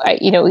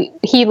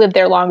he lived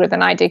there longer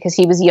than I did because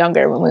he was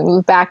younger when we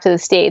moved back to the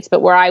States,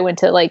 but where I went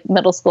to like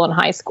middle school and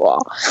high school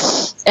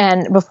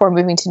and before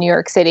moving to New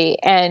York City.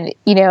 And,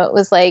 it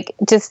was like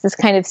just this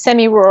kind of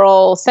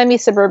semi-rural,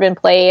 semi-suburban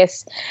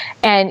place.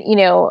 And,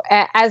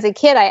 as a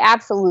kid, I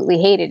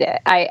absolutely hated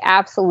it.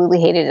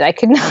 I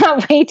could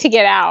not wait to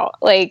get out,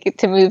 like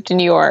to move to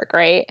New York.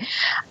 Right.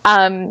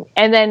 And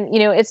then,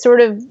 it's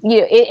sort of,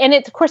 and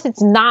it's, of course,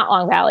 it's not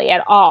Long Valley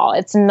at all.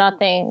 It's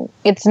nothing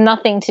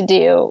to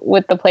do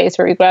with the place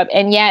where we grew up.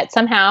 And yet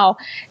somehow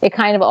it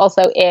kind of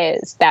also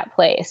is that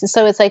place.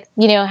 So it's like,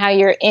 how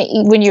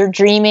when you're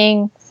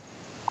dreaming,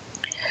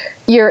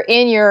 you're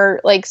in your,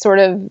 like, sort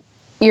of,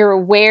 you're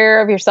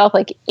aware of yourself,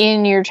 like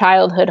in your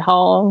childhood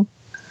home,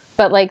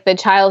 but like the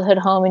childhood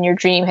home in your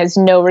dream has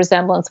no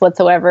resemblance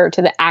whatsoever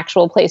to the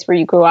actual place where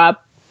you grew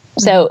up.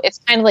 So it's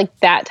kind of like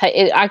that type,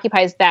 it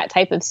occupies that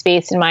type of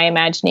space in my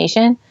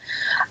imagination.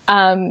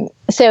 And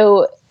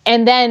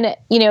then,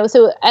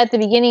 so at the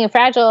beginning of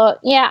Fragile,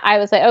 I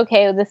was like,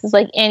 okay, well, this is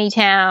like any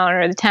town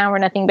or the town where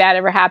nothing bad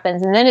ever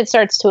happens. And then it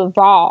starts to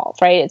evolve,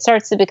 right? It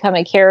starts to become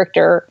a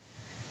character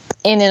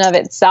in and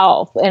of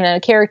itself, and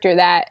a character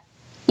that,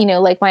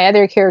 like my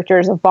other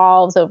characters,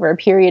 evolves over a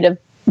period of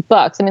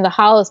books. I mean, the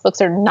Hollows books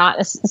are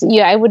not,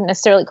 I wouldn't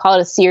necessarily call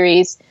it a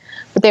series,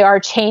 but they are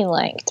chain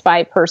linked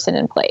by person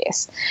and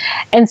place.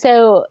 And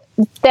so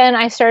then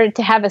I started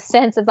to have a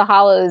sense of the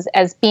Hollows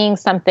as being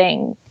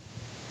something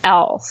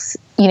else,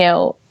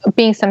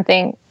 being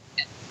something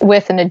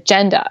with an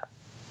agenda.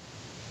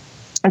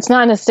 It's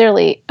not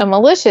necessarily a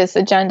malicious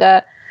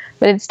agenda,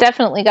 but it's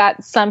definitely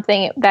got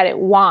something that it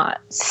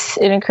wants.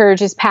 It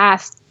encourages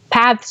paths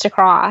to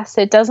cross.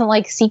 It doesn't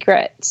like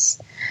secrets.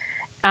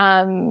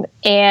 And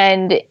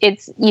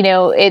it's,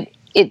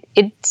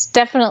 it's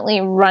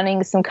definitely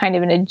running some kind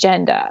of an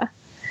agenda.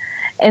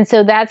 And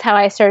so that's how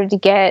I started to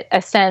get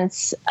a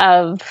sense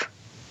of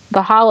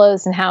the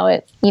Hollows and how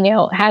it,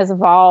 has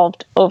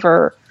evolved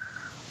over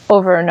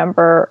a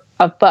number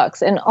of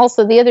books. And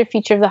also the other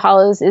feature of the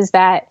Hollows is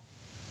that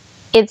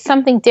it's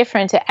something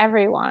different to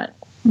everyone.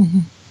 Mm-hmm.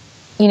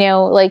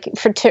 Like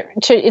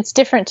it's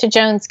different to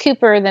Jones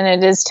Cooper than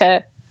it is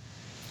to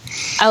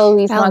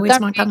Eloise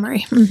Montgomery.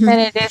 Mm-hmm. Than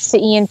it is to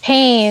Ian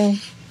Payne,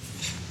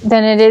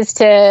 than it is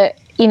to,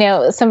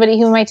 somebody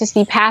who might just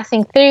be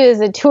passing through as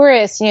a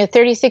tourist,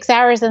 36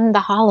 hours in the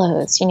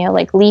Hollows,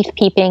 like leaf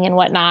peeping and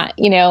whatnot,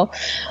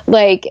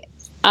 like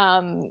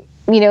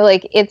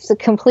it's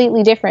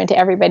completely different to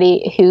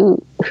everybody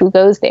who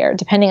goes there,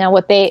 depending on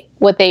what they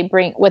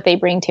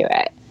bring to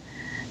it,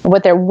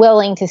 what they're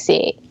willing to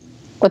see,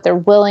 what they're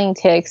willing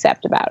to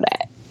accept about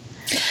it.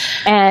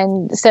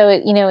 And so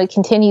it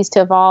continues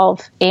to evolve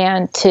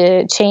and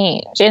to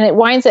change, and it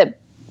winds up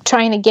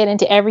trying to get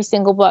into every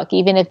single book,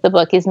 even if the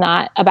book is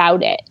not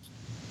about it.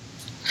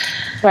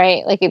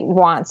 Right? Like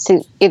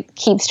it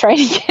keeps trying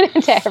to get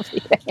into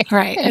everything.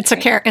 Right.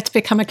 It's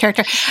become a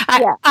character.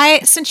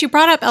 Since you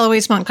brought up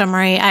Eloise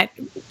Montgomery,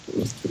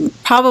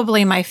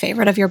 probably my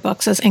favorite of your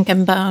books is Ink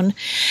and Bone,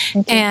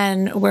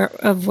 and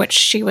of which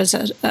she was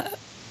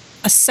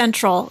a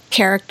central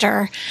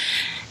character.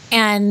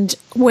 And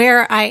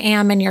where I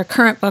am in your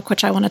current book,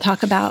 which I want to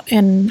talk about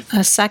in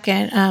a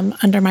second,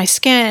 Under My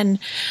Skin,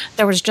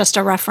 there was just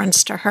a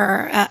reference to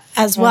her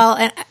as well.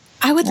 And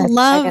I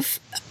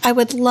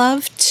would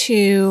love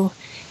to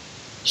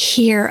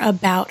hear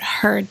about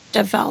her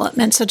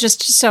development. So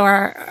just so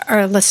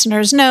our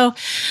listeners know,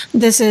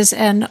 this is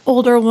an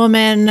older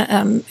woman.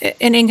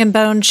 In Ink and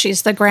Bone,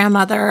 she's the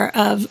grandmother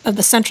of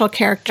the central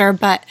character,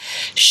 but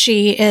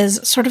she is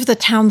sort of the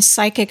town's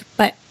psychic,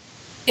 but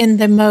in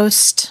the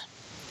most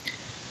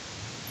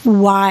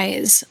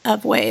wise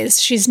of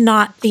ways. She's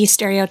not the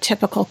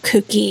stereotypical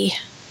kooky,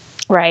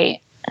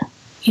 right,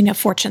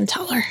 fortune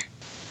teller.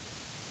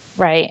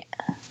 Right.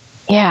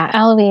 Yeah,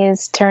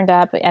 Eloise turned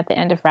up at the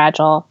end of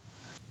Fragile,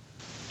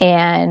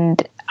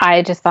 and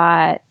I just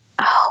thought,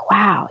 oh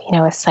wow,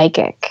 a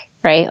psychic,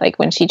 right? Like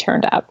when she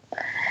turned up.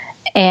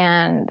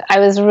 And I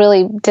was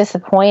really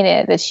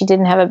disappointed that she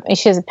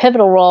has a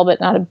pivotal role, but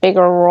not a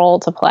bigger role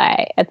to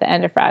play at the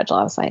end of Fragile.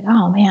 I was like,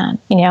 oh man,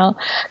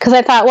 because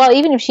I thought, well,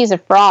 even if she's a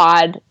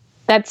fraud,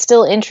 that's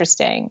still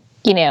interesting,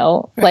 right.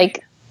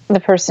 Like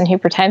the person who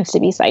pretends to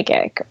be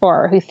psychic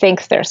or who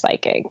thinks they're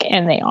psychic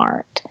and they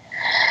aren't.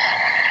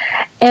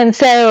 And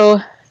so,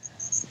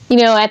 you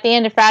know, at the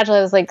end of Fragile,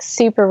 I was like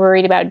super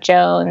worried about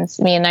Jones.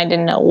 I mean, I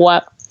didn't know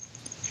what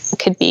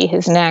could be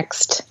his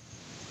next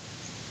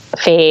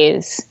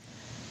phase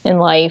in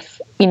life,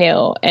 you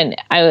know, and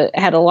I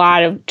had a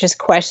lot of just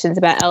questions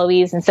about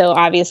Eloise. And so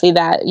obviously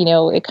that, you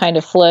know, it kind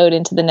of flowed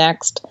into the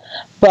next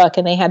book,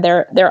 and they had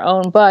their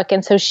own book.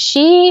 And so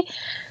she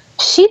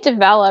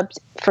developed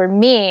for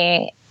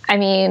me, I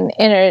mean,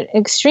 in an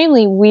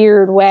extremely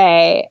weird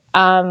way.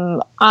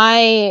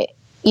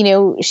 You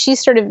know, she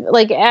sort of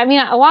like, I mean,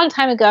 a long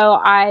time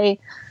ago, I,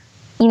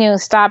 you know,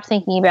 stopped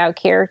thinking about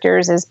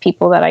characters as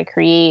people that I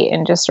create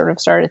and just sort of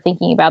started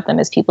thinking about them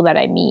as people that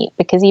I meet,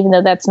 because even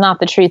though that's not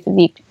the truth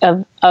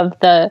of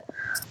that's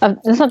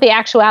not the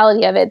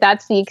actuality of it,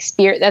 that's the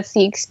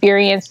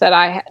experience that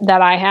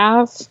I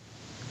have.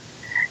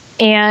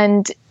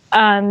 And,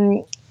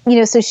 you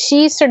know, so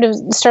she sort of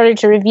started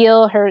to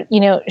reveal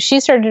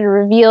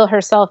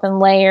herself in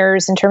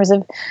layers in terms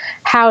of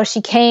how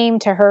she came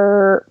to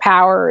her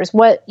powers,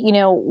 what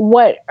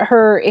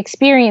her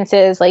experience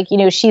is like. You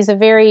know, she's a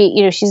very,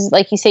 you know, she's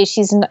like you say,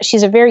 she's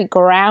a very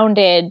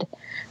grounded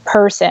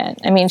person.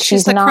 I mean,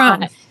 she's not.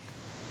 Crumb.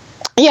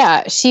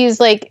 Yeah, she's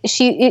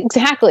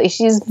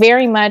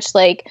very much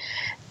like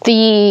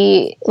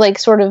the, like,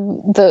 sort of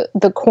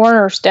the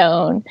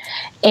cornerstone,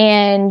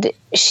 and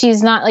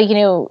she's not like, you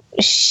know,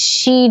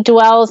 she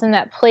dwells in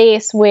that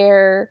place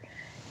where,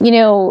 you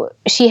know,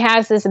 she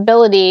has this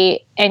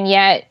ability, and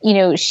yet, you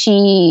know,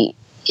 she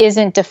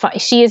isn't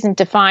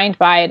defined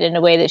by it in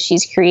a way that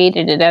she's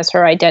created it as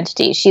her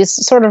identity.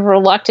 She's sort of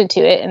reluctant to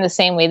it in the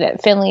same way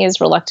that Finley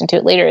is reluctant to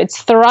it later.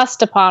 It's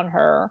thrust upon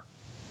her.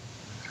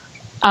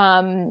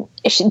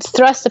 It's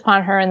thrust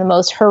upon her in the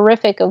most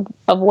horrific of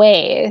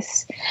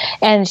ways,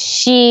 and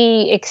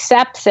she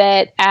accepts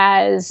it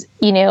as,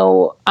 you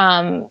know,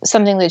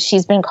 something that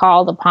she's been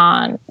called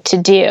upon to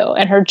do,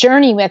 and her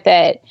journey with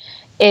it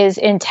is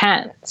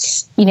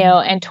intense, you know,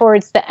 and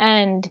towards the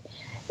end,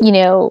 you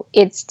know,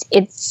 it's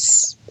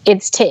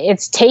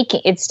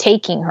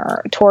taking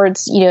her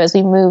towards, you know, as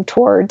we move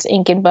towards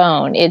Ink and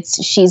Bone,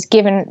 she's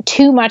given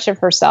too much of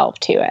herself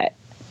to it.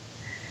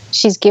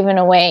 She's given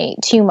away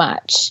too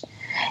much.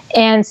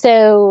 And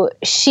so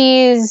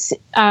she's,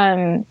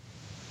 you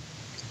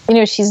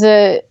know,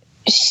 so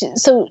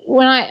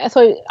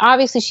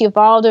obviously she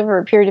evolved over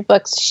a period of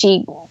books.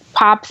 She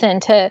pops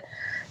into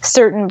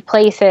certain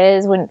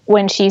places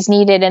when she's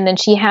needed. And then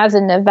she has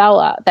a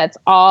novella that's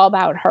all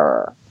about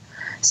her.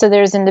 So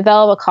there's a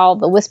novella called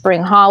The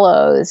Whispering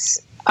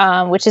Hollows,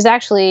 which is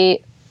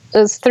actually,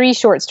 those 3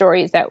 short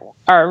stories that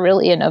are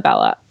really a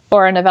novella,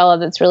 or a novella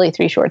that's really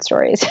 3 short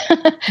stories,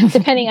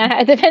 depending on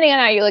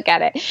how you look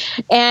at it.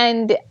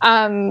 And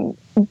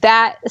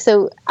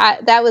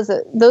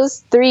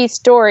those 3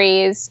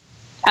 stories,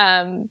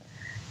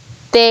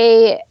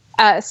 they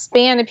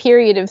span a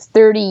period of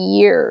 30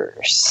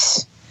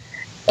 years,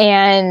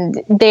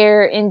 and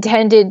they're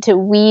intended to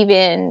weave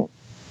in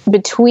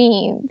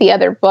between the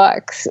other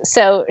books.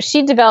 So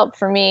she developed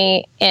for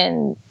me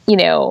in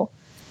a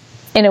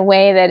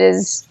way that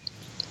is,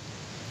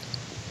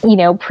 you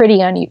know,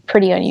 pretty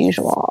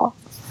unusual.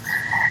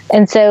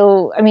 And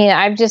so, I mean,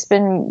 I've just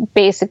been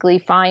basically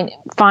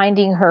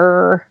finding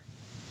her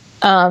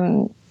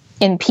in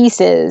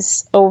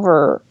pieces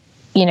over,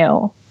 you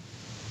know,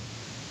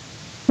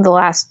 the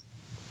last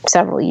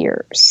several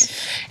years.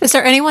 Is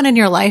there anyone in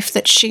your life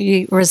that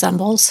she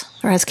resembles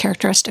or has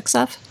characteristics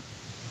of?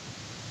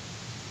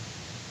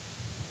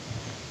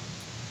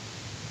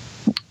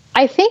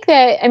 I think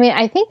that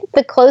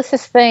the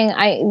closest thing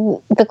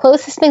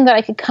that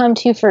I could come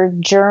to for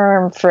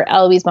germ for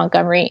Eloise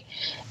Montgomery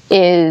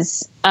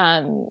is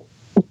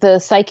the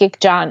psychic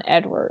John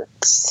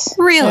Edwards.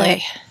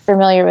 Really?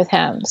 Familiar with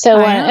him.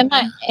 So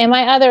in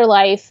my other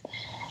life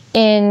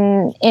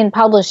in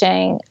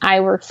publishing, I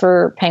worked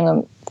for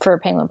Penguin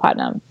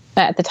Putnam.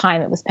 At the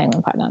time, it was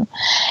Penguin Putnam,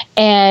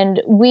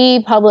 and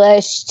we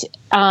published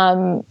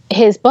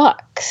his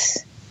books.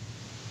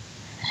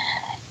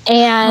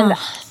 And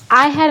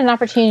I had an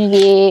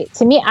opportunity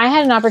to meet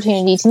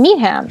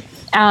him.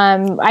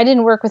 I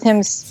didn't work with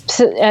him,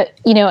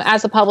 you know,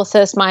 as a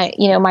publicist.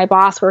 My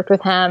boss worked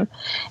with him,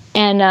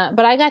 and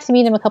but I got to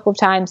meet him a couple of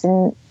times,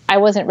 and I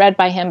wasn't read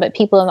by him, but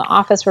people in the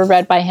office were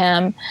read by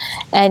him,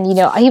 and you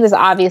know, he was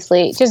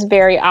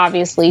very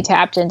obviously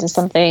tapped into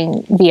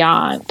something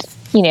beyond.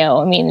 You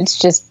know, I mean, it's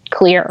just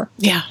clear.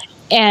 Yeah,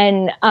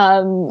 and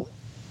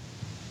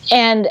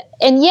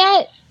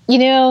yet, you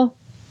know,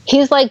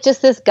 he's like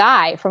just this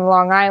guy from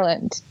Long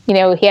Island. You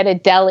know, he had a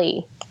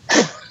deli.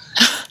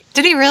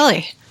 Did he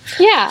really?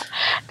 Yeah.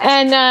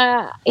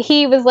 And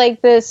he was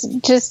like this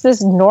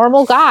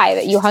normal guy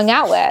that you hung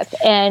out with.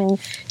 And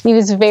he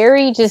was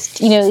very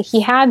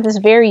he had this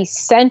very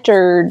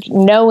centered,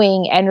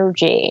 knowing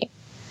energy.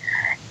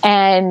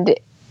 And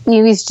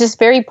he was just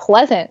very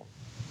pleasant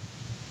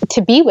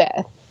to be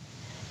with.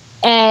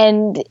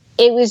 And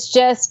it was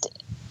just,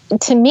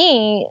 to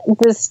me,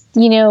 this,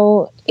 you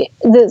know,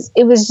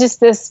 it was just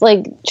this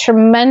like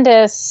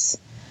tremendous,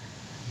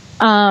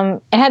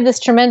 it had this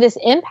tremendous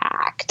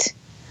impact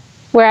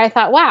where I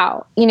thought,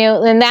 wow,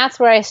 and that's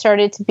where I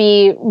started to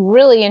be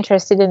really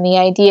interested in the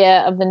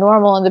idea of the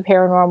normal and the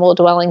paranormal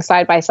dwelling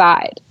side by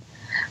side,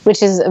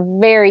 which is a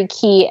very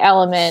key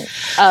element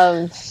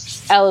of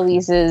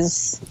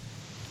Eloise's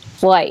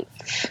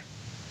life.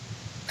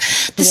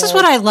 This is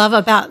what I love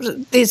about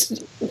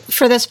these.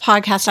 For this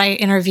podcast, I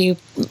interview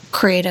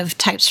creative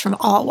types from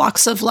all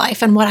walks of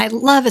life. And what I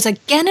love is,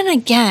 again and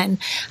again,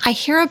 I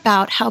hear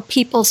about how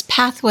people's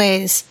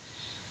pathways,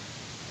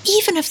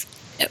 even if,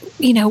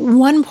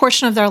 one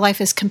portion of their life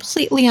is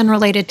completely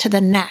unrelated to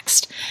the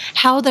next,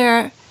 how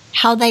they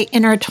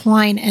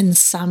intertwine in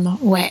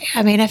some way.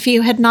 I mean, if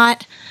you had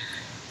not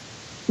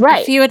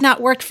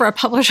worked for a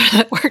publisher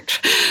that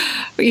worked,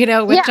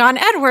 with John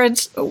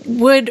Edwards,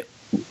 would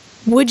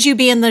you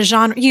be in the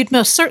genre? You'd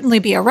most certainly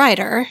be a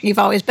writer. You've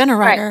always been a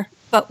writer,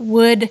 but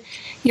would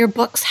your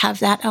books have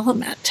that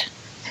element?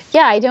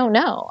 Yeah, I don't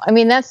know.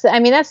 That's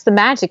the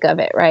magic of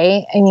it,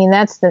 right?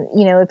 That's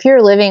if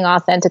you're living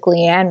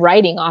authentically and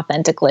writing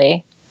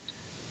authentically,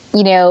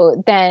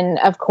 then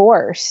of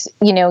course,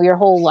 your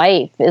whole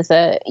life is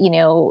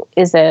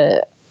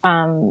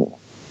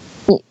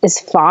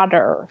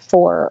fodder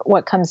for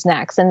what comes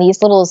next. And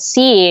these little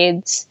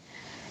seeds,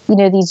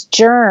 these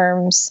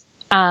germs,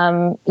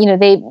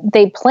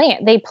 they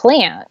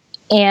plant,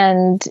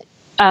 and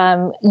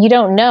you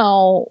don't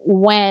know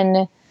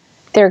when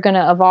they're going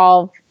to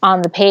evolve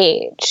on the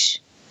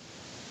page.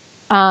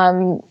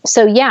 And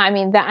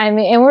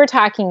we're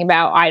talking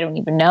about, I don't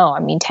even know,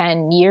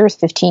 10 years,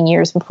 15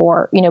 years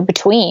before,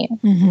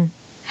 between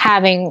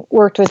having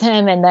worked with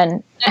him and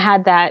then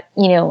had that,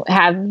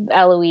 have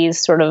Eloise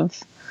sort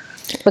of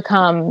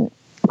become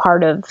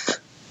part of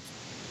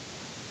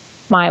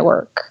my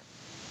work.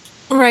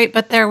 Right.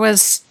 But there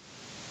was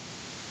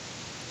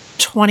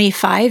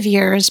 25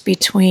 years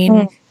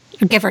between,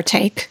 give or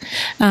take,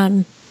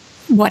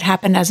 what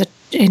happened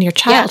in your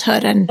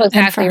childhood and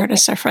for her to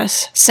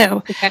surface.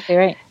 So exactly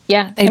right.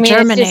 Yeah. They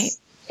germinate.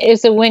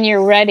 It's when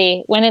you're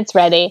ready, when it's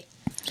ready,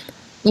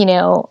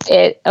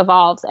 it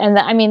evolves.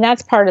 And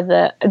that's part of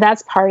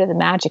the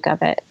magic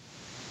of it.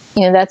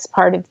 That's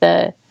part of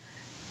the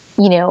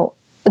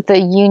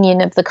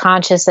union of the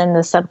conscious and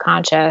the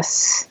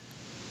subconscious.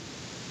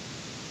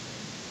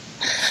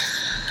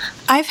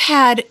 I've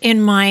had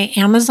in my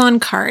Amazon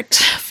cart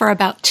for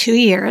about 2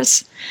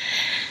 years,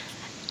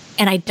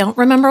 and I don't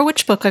remember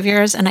which book of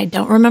yours, and I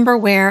don't remember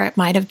where. It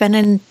might have been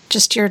in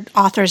just your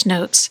author's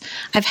notes.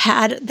 I've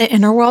had The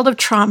Inner World of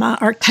Trauma,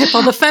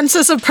 Archetypal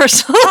Defenses of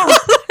Personal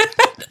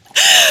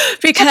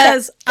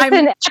because it's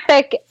an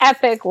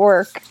epic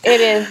work.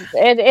 It is.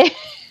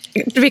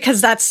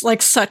 Because that's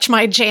like such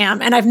my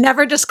jam. And I've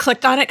never just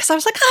clicked on it because I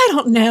was like, I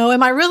don't know.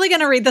 Am I really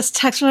going to read this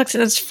textbook?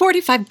 And it's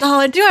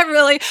 $45. Do I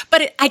really?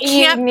 But I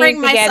can't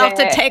bring myself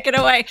to take it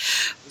away.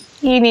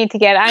 You need to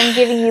get it. I'm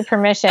giving you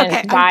permission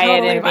to buy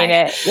it and read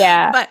it.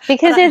 Yeah.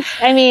 Because it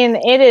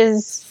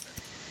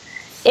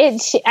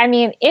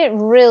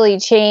really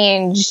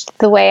changed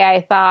the way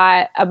I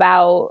thought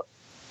about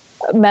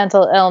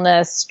mental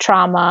illness,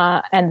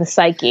 trauma, and the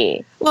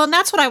psyche. Well, and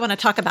that's what I want to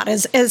talk about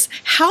is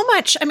how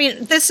much,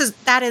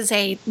 that is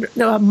a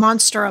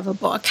monster of a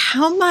book.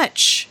 How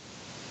much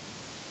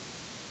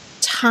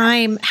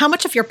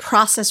of your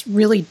process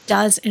really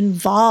does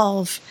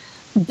involve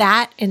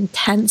that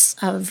intense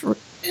of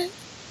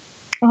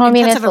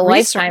it's a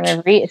lifetime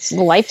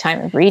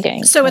of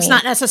reading. So it's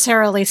not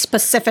necessarily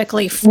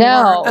specifically for,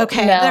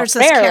 there's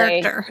this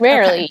character.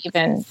 Rarely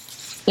even.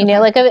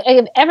 Like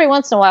every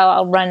once in a while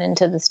I'll run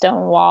into the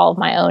stone wall of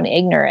my own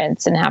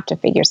ignorance and have to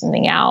figure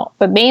something out.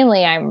 But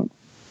mainly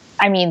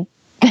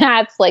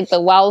that's like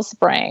the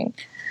wellspring.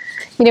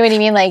 You know what I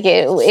mean? Like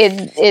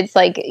it's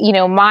like,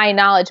 my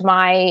knowledge,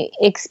 my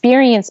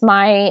experience,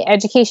 my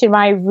education,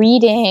 my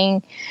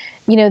reading,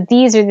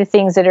 these are the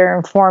things that are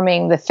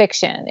informing the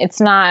fiction. It's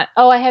not,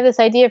 I have this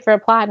idea for a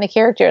plot and a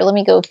character. Let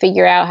me go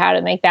figure out how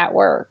to make that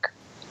work.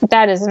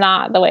 That is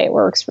not the way it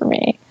works for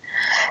me.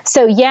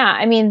 So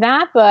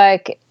that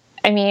book,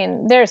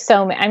 there's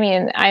so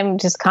many, I'm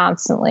just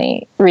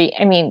constantly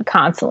reading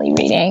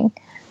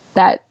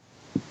that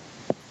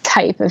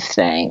type of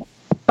thing.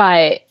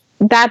 But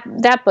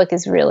that book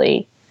is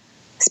really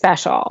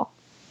special.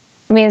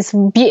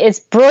 It's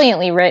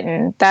brilliantly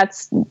written.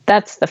 That's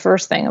the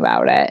first thing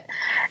about it.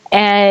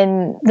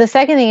 And the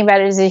second thing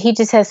about it is that he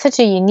just has such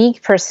a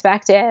unique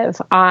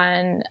perspective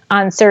on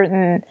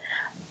certain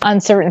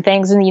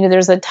things. And,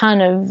 there's a ton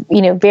of,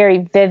 very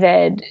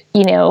vivid,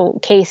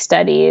 case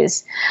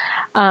studies.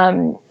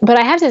 But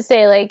I have to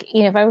say,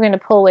 if I were going to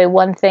pull away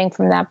one thing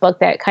from that book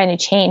that kind of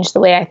changed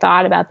the way I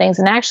thought about things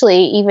and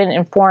actually even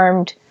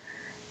informed,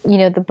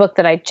 the book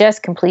that I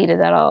just completed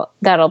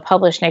that'll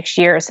publish next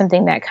year,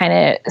 something that kind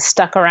of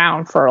stuck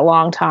around for a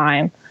long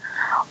time,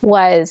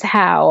 was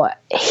how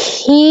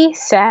he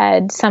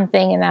said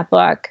something in that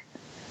book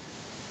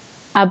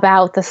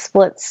about the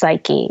split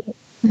psyche.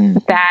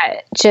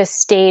 That just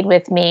stayed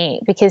with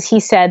me, because he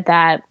said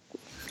that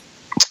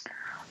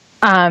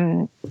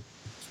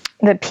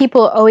that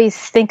people always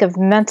think of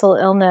mental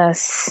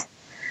illness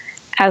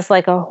as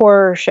like a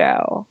horror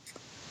show,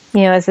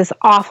 as this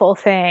awful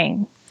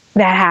thing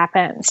that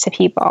happens to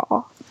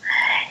people.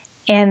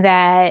 And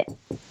that,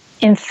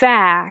 in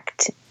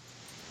fact,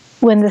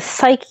 when the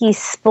psyche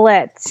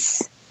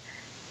splits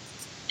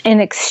in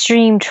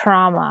extreme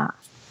trauma,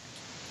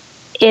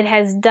 it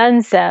has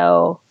done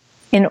so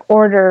in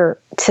order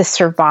to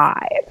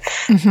survive.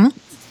 Mm-hmm.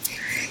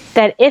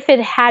 That if it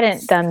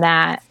hadn't done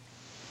that,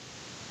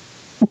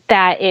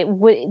 that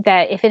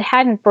if it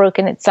hadn't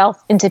broken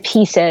itself into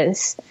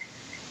pieces,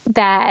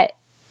 that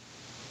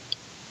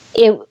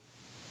it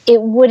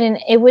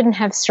wouldn't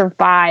have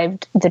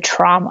survived the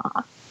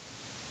trauma.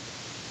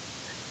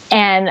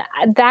 And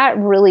that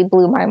really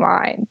blew my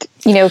mind,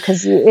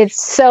 because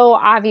it's so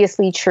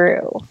obviously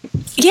true.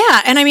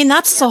 Yeah. And I mean,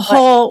 that's the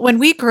whole, when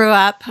we grew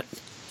up,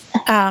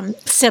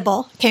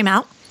 Sybil came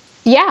out.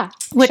 Yeah.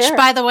 Which,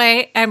 by the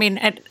way, I mean,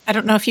 I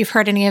don't know if you've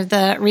heard any of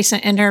the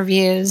recent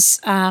interviews.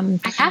 I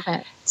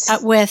haven't.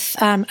 With,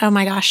 oh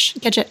my gosh,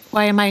 Gidget,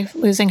 why am I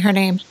losing her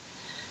name?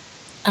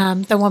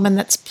 The woman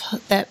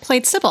that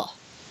played Sybil.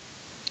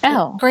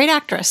 Oh. Great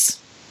actress.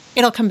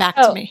 It'll come back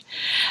to me.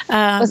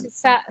 Was it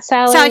Sally?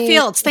 Sally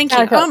Fields. Thank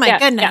you. Oh my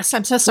goodness. Yeah.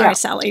 I'm so sorry,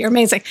 Sally. You're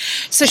amazing.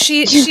 So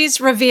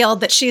she's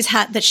revealed that she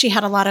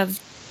had a lot of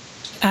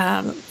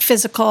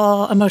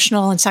physical,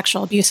 emotional, and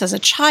sexual abuse as a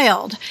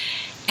child.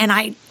 And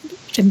I'm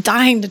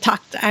dying to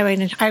talk.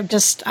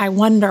 I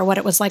wonder what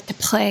it was like to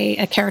play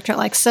a character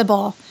like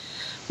Sybil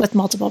with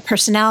multiple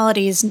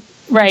personalities.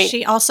 Right.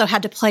 She also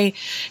had to play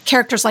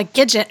characters like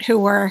Gidget, who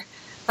were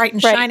bright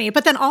and shiny.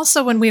 But then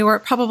also when we were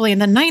probably in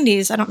the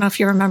 90s, I don't know if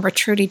you remember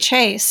Trudy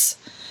Chase,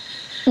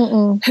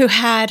 who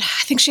had,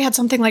 I think she had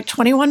something like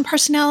 21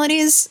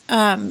 personalities.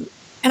 And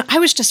I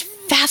was just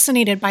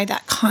fascinated by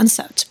that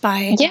concept.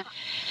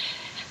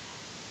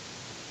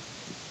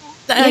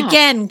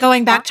 Again,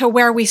 going back to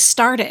where we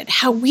started,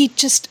 how we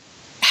just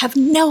have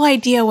no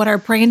idea what our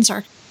brains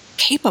are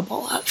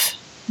capable of.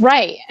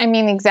 Right. I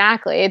mean,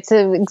 exactly. It's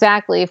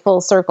exactly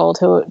full circle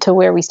to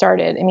where we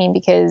started. I mean,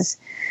 because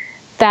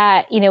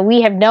that,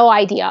 we have no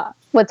idea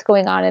what's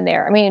going on in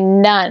there. I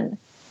mean, none.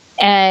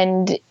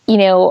 And,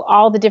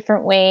 all the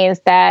different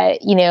ways that,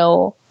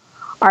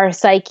 our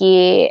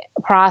psyche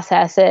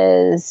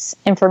processes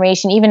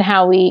information, even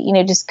how we,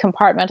 just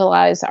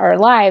compartmentalize our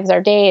lives,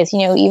 our days,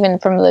 even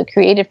from the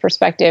creative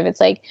perspective, it's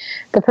like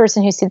the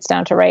person who sits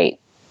down to write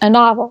a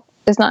novel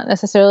is not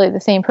necessarily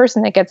the same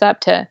person that gets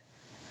up to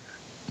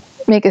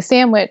make a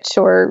sandwich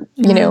or,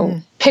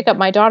 pick up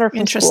my daughter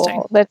from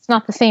school. That's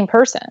not the same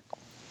person.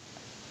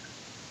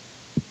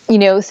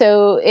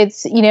 So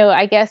it's,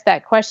 I guess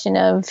that question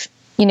of,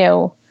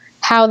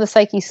 how the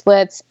psyche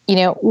splits,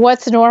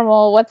 what's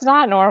normal, what's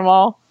not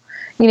normal,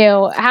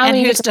 how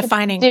many who's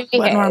defining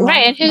what normal,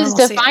 right, and who's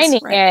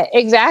defining it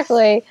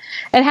exactly,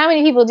 and how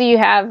many people do you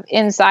have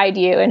inside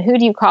you, and who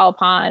do you call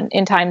upon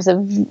in times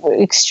of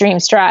extreme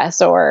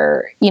stress,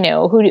 or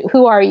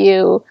who are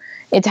you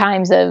in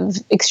times of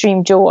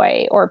extreme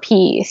joy or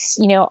peace?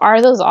 Are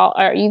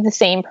you the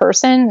same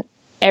person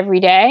every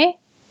day?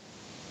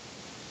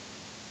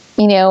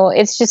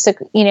 It's just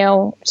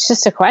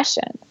a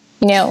question,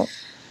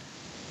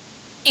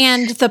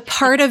 And the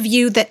part of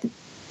you that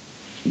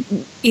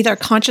either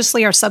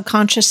consciously or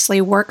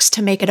subconsciously works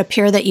to make it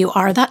appear that you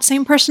are that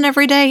same person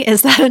every day,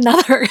 is that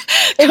another?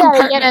 Is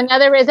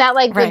that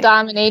like the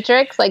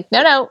dominatrix? Like,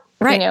 no,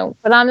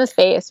 put on this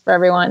face for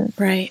everyone.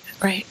 Right.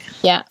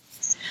 Yeah.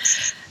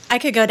 I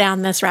could go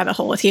down this rabbit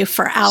hole with you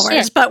for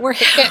hours, but we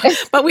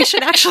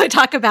should actually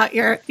talk about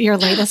your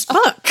latest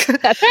book.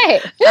 That's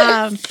right.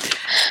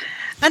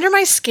 Under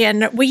My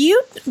Skin. Will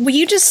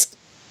you just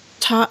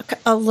talk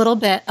a little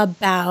bit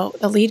about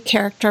the lead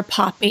character,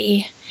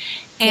 Poppy,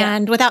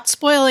 and without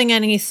spoiling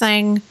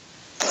anything,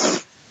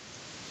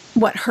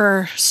 what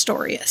her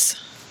story is?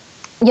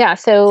 Yeah,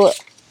 so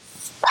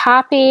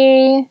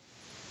Poppy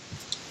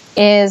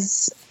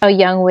is a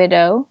young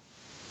widow.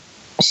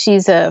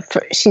 She's a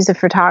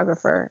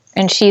photographer,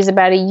 and she's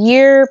about a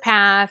year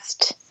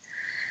past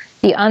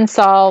the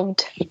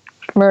unsolved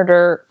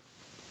murder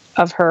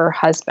of her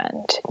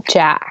husband,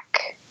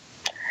 Jack.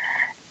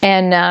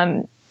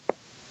 And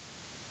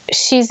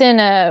she's in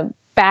a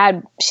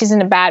bad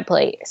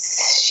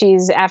place.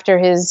 After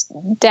his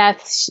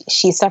death,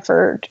 she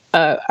suffered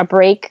a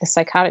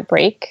psychotic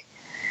break,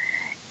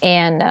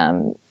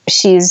 and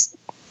she's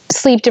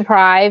sleep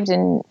deprived,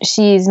 and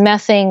she's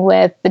messing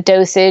with the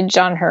dosage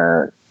on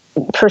her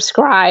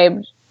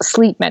prescribed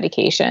sleep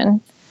medication.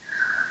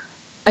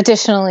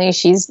 Additionally,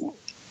 she's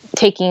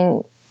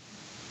taking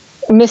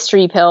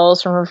mystery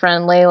pills from her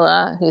friend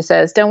Layla, who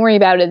says, "Don't worry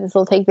about it. This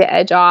will take the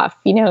edge off.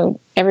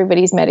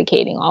 Everybody's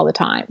medicating all the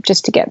time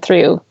just to get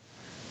through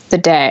the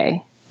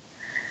day."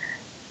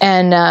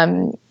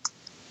 And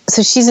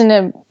so she's in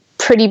a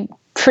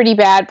pretty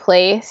bad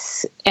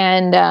place,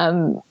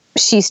 and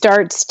she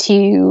starts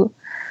to,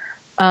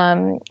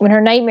 when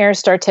her nightmares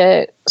start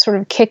to sort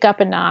of kick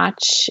up a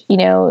notch,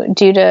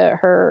 due to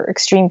her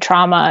extreme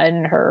trauma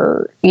and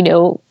her,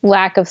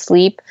 lack of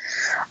sleep,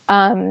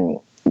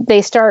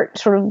 they start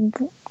sort of,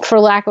 for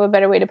lack of a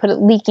better way to put it,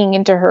 leaking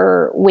into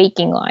her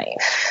waking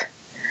life.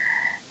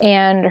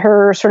 and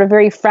her sort of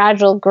very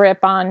fragile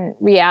grip on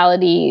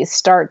reality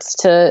starts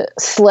to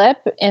slip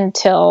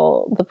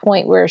until the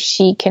point where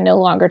she can no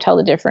longer tell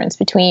the difference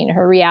between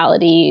her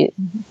reality,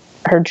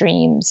 her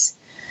dreams,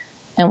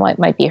 and what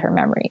might be her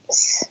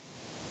memories.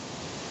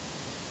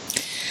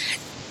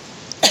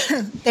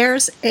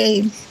 There's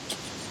a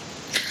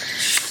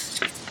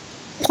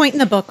point in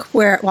the book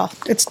where, well,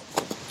 it's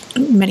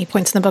many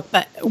points in the book,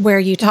 but where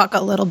you talk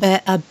a little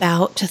bit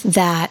about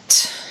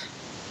that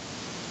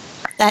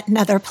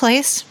nether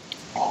place.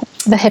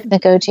 The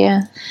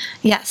hypnagogia.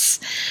 Yes.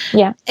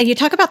 Yeah. And you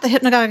talk about the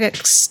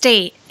hypnagogic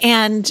state,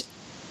 and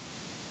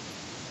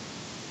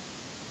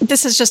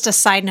this is just a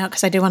side note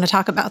because I do want to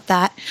talk about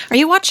that. Are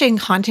you watching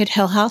Haunted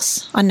Hill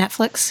House on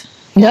Netflix?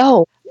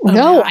 No,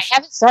 I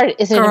haven't started.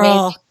 Is it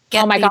amazing?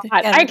 Oh my God.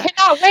 I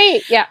cannot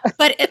wait. Yeah.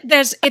 But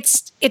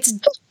it's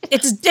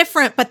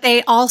different, but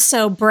they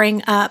also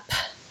bring up,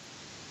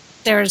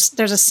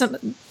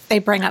 they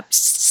bring up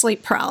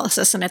sleep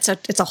paralysis, and it's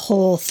a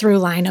whole through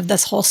line of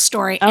this whole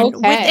story. And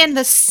within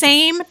the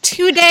same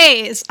 2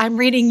 days, I'm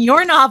reading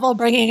your novel,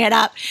 bringing it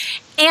up,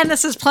 and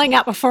this is playing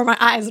out before my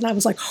eyes. And I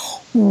was like,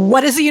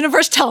 what is the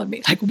universe telling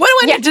me? Like, what do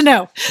I need to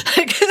know?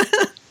 Like,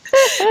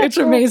 it's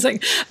amazing.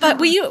 But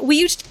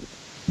we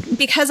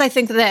because I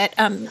think that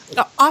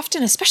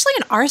often, especially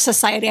in our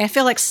society, I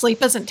feel like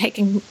sleep isn't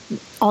taken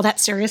all that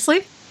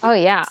seriously. Oh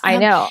yeah, I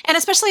know. And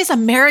especially as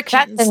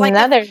Americans, that's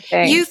another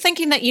thing. You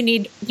thinking that you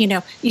need,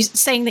 you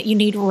saying that you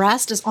need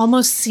rest is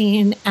almost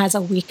seen as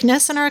a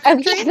weakness in our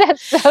country. Okay,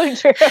 that's so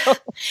true.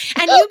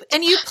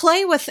 and you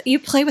play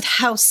with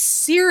how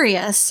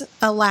serious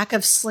a lack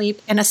of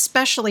sleep, and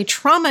especially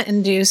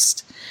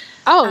trauma-induced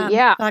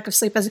lack of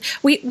sleep is.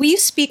 Will you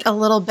speak a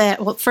little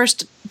bit? Well,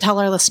 first tell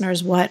our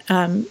listeners what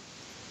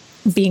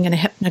being in a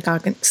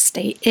hypnagogic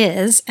state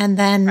is, and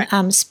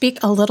then speak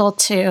a little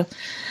to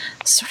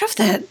sort of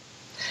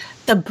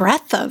the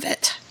breadth of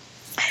it.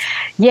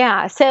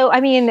 Yeah. So,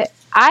 I mean,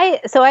 I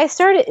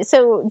started,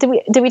 so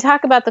did we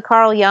talk about the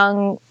Carl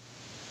Jung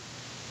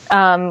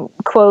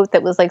quote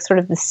that was like sort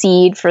of the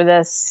seed for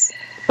this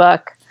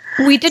book?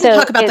 We didn't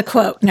talk about the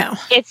quote. No.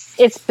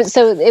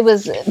 So it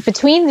was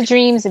between the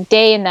dreams of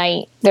day and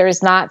night, there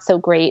is not so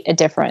great a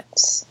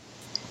difference.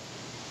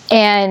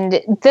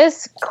 And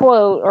this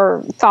quote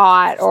or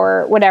thought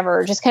or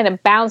whatever just kind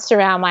of bounced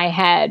around my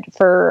head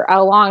for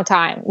a long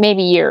time,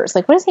 maybe years.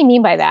 Like, what does he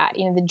mean by that?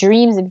 The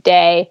dreams of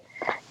day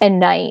and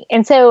night.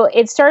 And so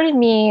it started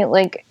me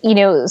like,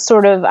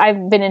 sort of,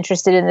 I've been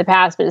interested in the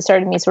past, but it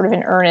started me sort of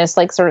in earnest,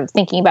 like sort of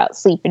thinking about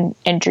sleep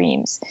and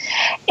dreams.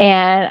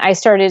 And I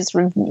started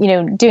sort of,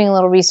 doing a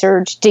little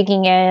research,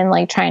 digging in,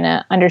 like trying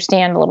to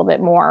understand a little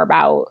bit more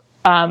about,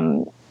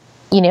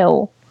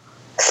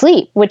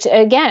 sleep, which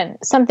again,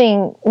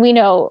 something we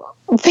know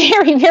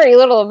very, very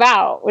little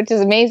about, which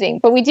is amazing.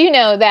 But we do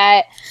know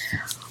that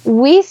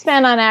we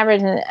spend an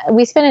average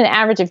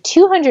of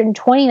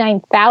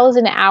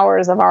 229,000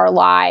 hours of our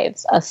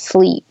lives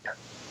asleep.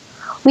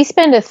 We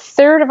spend a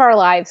third of our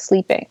lives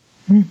sleeping.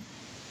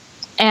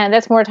 And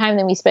that's more time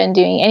than we spend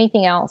doing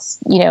anything else,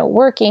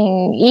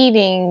 working,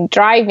 eating,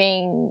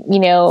 driving,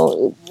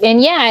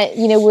 and yet,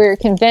 we're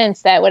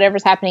convinced that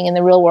whatever's happening in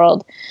the real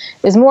world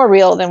is more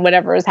real than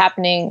whatever is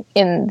happening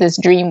in this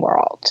dream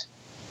world.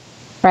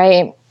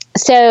 Right.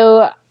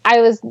 So I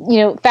was,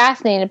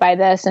 fascinated by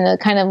this, and it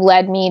kind of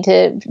led me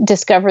to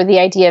discover the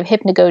idea of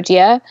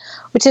hypnagogia,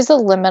 which is a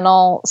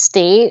liminal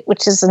state,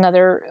 which is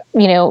another,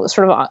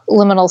 sort of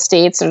liminal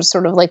states are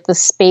sort of like the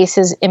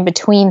spaces in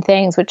between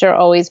things, which are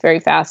always very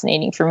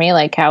fascinating for me,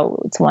 like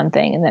how it's one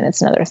thing and then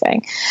it's another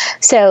thing.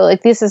 So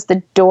like this is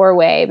the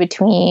doorway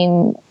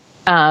between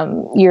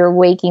your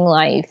waking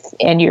life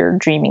and your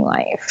dreaming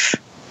life.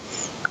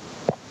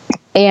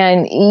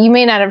 And you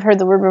may not have heard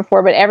the word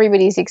before, but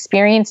everybody's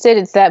experienced it.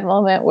 It's that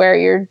moment where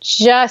you're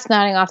just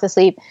nodding off to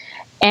sleep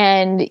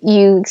and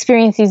you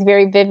experience these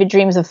very vivid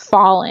dreams of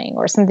falling,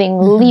 or something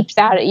leaps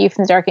out at you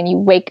from the dark and you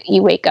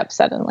wake up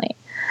suddenly.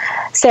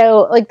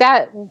 So like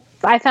that,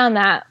 I found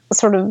that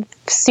sort of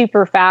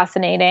super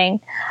fascinating.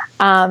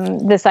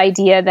 This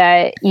idea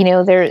that,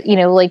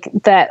 like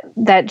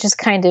that just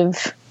kind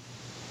of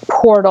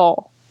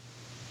portal,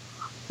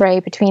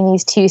 right, between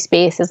these two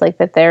spaces, like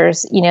that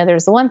there's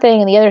the one thing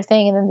and the other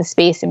thing and then the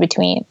space in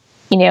between,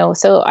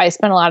 so I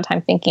spent a lot of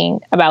time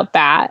thinking about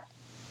that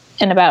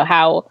and about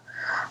how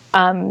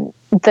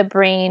the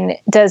brain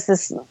does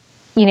this,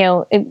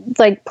 it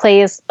like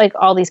plays like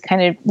all these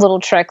kind of little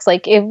tricks.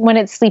 Like when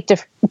it's sleep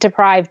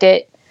deprived,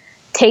 it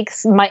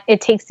takes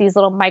these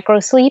little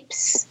micro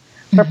sleeps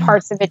where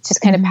parts of it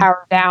just kind of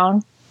power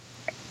down.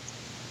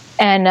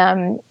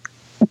 And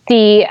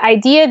the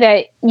idea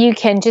that you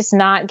can just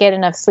not get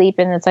enough sleep,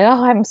 and it's like,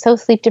 oh, I'm so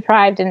sleep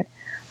deprived, and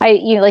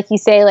like you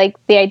say, like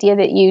the idea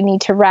that you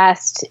need to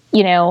rest,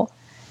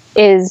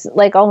 is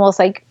like almost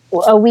like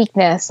a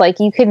weakness.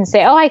 Like you couldn't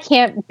say, oh, I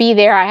can't be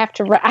there, I have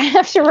to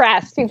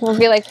rest. People will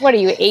be like, what are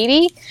you,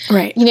 80?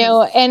 Right.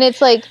 And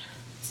it's like,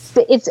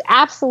 it's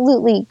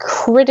absolutely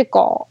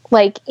critical.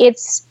 Like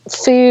it's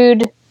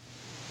food,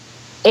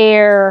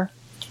 air,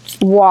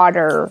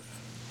 water,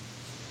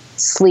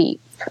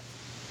 sleep.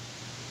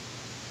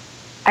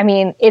 I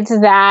mean, it's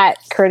that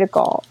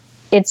critical.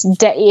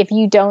 If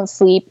you don't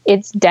sleep,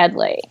 it's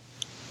deadly.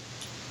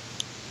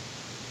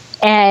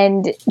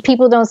 And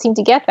people don't seem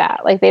to get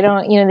that. Like they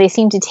don't, they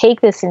seem to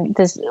take this chunk,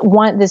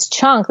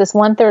 this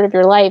 1/3 of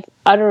your life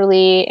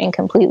utterly and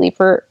completely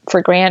for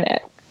granted.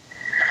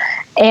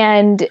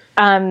 And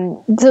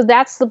so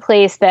that's the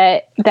place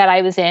that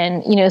I was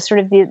in, sort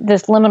of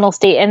this liminal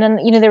state. And then,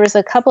 there was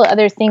a couple of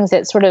other things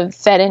that sort of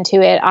fed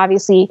into it.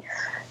 Obviously,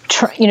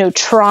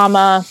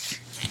 trauma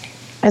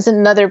is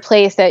another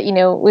place that,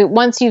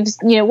 once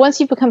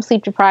you've become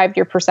sleep deprived,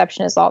 your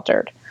perception is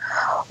altered.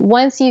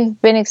 Once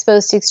you've been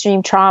exposed to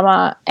extreme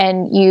trauma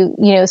and you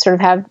sort of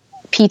have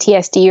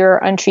PTSD or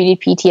untreated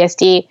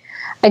PTSD,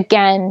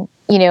 again,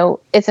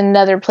 it's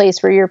another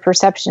place where your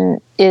perception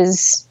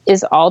is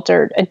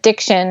altered.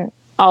 Addiction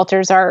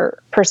alters our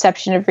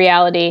perception of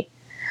reality.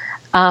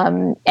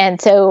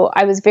 And so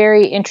I was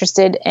very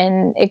interested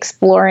in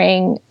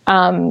exploring,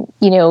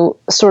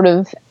 sort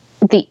of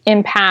the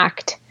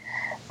impact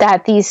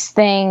that these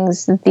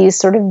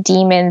sort of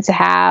demons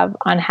have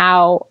on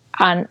how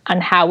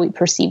we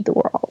perceive the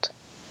world.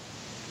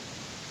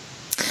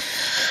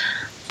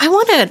 I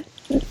want to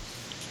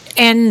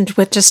end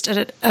with just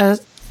a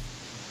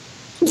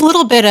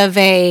little bit of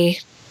a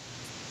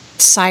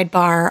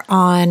sidebar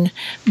on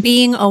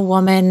being a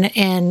woman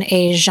in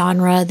a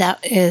genre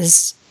that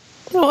has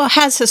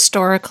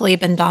historically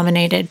been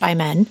dominated by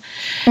men.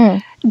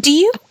 Mm. Do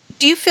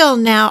you feel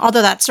now,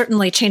 although that's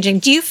certainly changing,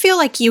 do you feel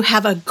like you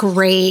have a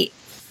great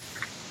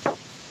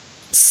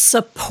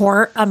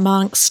support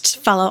amongst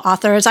fellow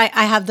authors? I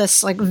have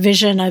this like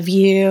vision of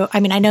you. I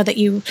mean, I know that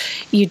you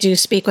do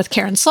speak with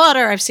Karen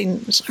Slaughter. I've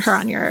seen her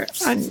on your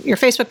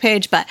Facebook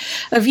page, but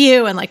of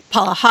you and like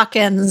Paula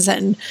Hawkins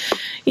and,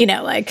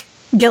 like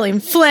Gillian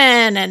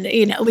Flynn and,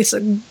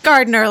 Lisa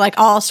Gardner, like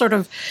all sort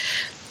of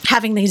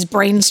having these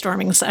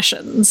brainstorming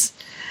sessions.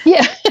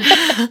 Yeah.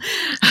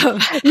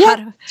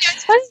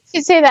 It's funny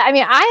you say that. I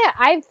mean,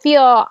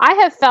 I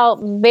have felt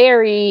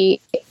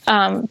very,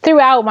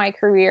 throughout my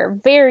career,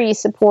 very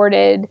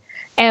supported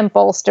and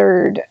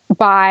bolstered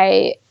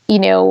by,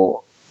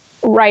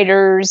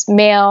 writers,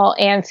 male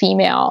and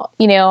female.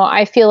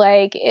 I feel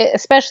like,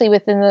 especially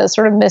within the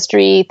sort of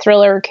mystery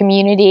thriller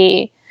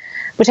community,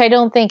 which I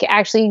don't think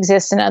actually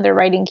exists in other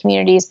writing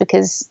communities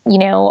because,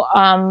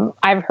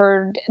 I've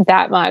heard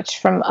that much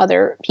from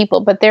other people,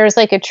 but there's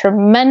like a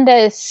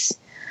tremendous,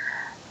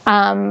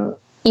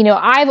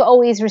 I've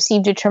always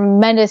received a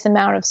tremendous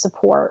amount of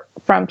support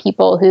from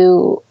people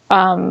who,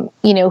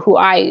 who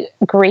I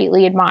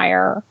greatly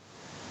admire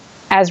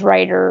as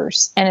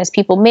writers and as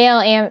people, male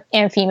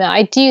and female.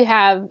 I do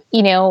have,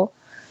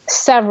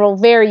 several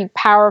very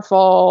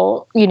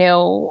powerful,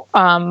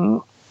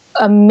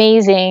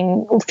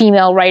 amazing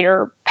female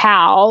writer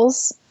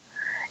pals,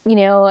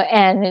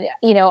 and,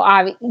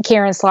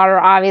 Karen Slaughter,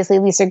 obviously,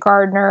 Lisa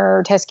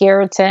Gardner, Tess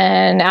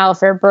Gerritsen,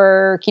 Alistair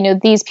Burke,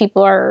 these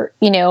people are,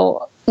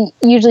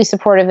 usually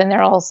supportive, and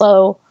they're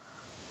also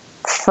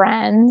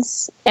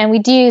friends. And we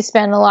do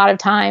spend a lot of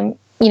time,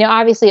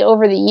 obviously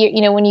over the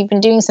year, when you've been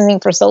doing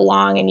something for so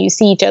long and you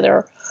see each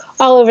other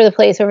all over the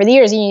place over the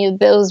years,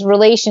 those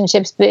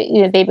relationships,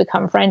 they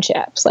become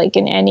friendships, like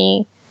in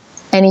any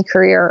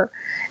career.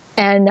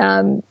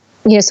 And,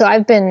 so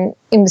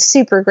I'm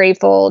super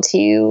grateful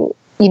to,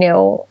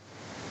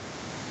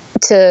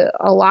 to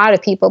a lot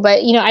of people, but,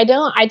 I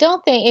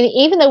don't think,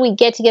 even though we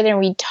get together and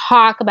we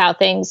talk about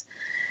things,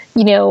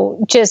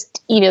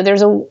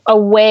 there's a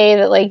way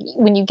that like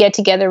when you get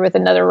together with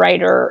another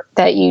writer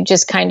that you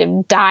just kind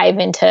of dive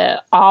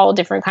into all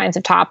different kinds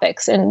of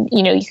topics and,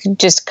 you can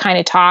just kind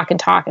of talk and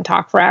talk and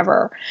talk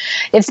forever.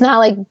 It's not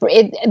like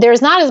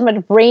there's not as much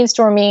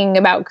brainstorming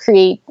about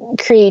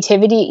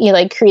creativity,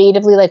 like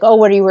creatively, like, oh,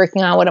 what are you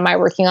working on? What am I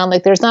working on?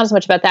 Like, there's not as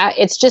much about that.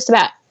 It's just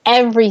about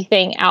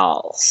everything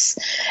else,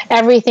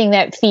 everything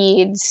that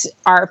feeds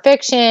our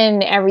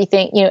fiction,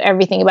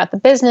 everything about the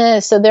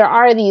business. So there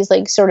are these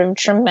like sort of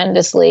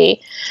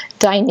tremendously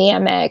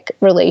dynamic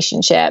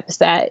relationships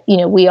that,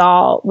 we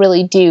all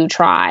really do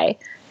try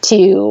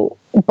to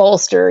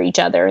bolster each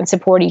other and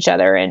support each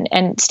other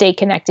and stay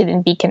connected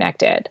and be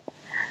connected.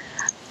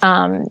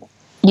 I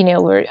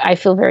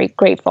feel very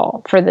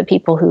grateful for the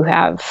people who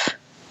have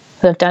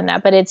done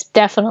that, but it's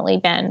definitely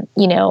been,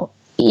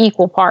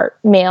 equal part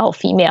male,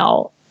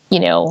 female,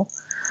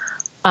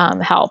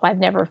 help. I've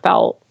never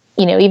felt,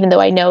 even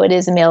though I know it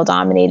is a male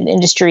dominated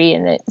industry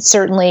and it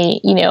certainly,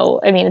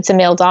 it's a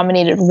male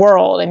dominated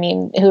world. I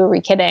mean, who are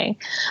we kidding?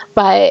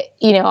 But,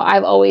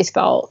 I've always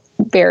felt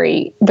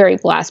very, very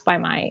blessed by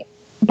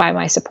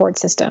my support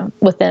system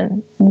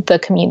within the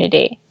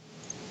community.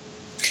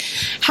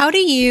 How do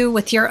you,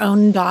 with your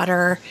own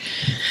daughter,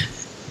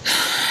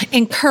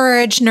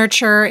 encourage,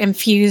 nurture,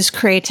 infuse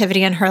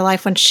creativity in her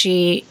life when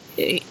she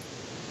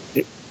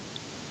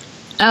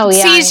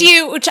sees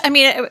you, which I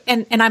mean,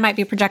 and I might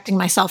be projecting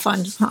myself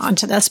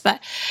onto this,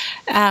 but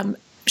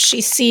she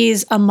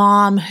sees a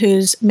mom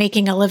who's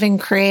making a living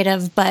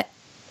creative, but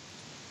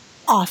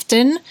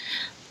often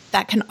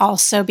that can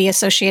also be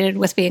associated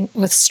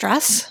with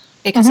stress.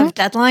 because of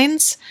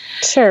deadlines.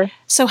 Sure.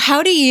 So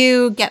how do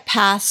you get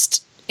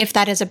past, if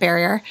that is a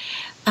barrier,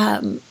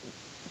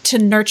 to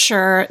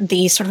nurture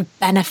the sort of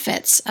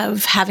benefits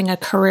of having a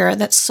career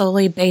that's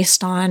solely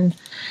based on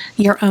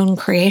your own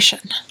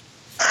creation?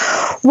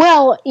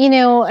 Well,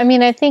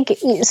 I think,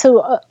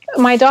 so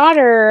my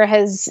daughter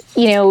has,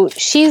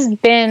 she's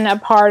been a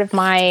part of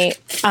my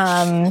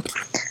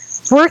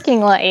working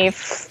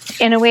life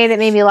in a way that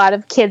maybe a lot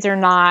of kids are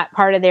not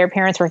part of their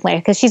parents' working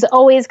life, because she's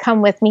always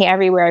come with me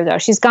everywhere I go.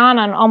 She's gone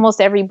on almost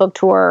every book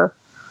tour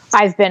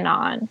I've been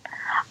on.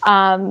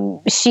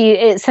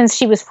 Since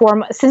she was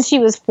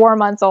 4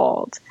 months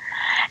old.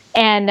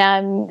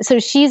 And so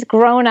she's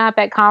grown up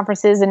at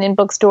conferences and in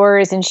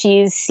bookstores, and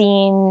she's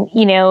seen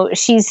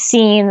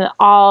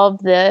all of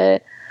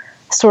the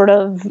sort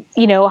of,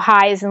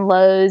 highs and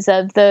lows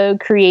of the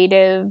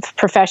creative,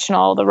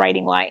 professional, the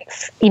writing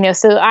life.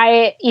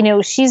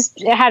 So she's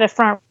had a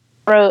front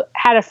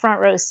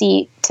row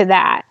seat to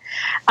that.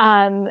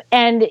 And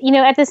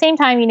at the same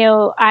time,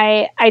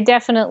 I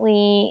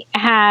definitely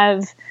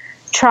have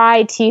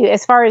try to,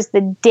 as far as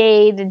the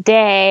day to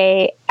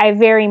day, I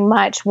very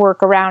much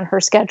work around her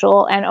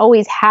schedule and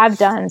always have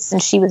done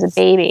since she was a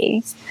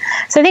baby.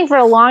 So I think for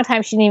a long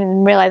time, she didn't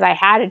even realize I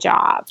had a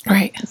job.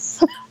 Right.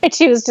 And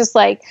she was just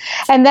like,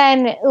 and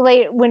then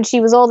when she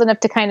was old enough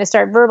to kind of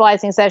start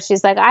verbalizing stuff,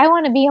 she's like, I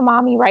want to be a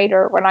mommy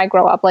writer when I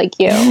grow up like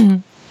you.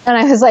 And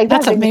I was like,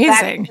 that's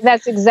amazing.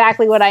 That's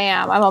exactly what I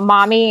am. I'm a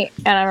mommy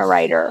and I'm a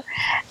writer.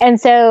 And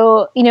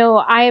so,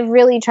 I've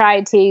really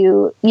tried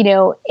to,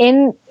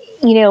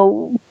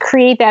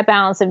 create that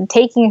balance of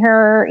taking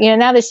her,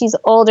 now that she's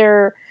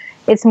older,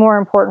 it's more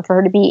important for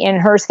her to be in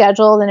her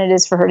schedule than it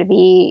is for her to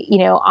be,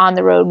 on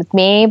the road with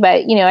me.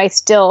 But, I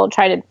still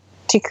try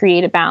to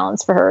create a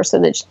balance for her so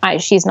that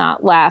she's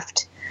not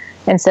left.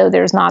 And so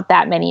there's not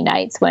that many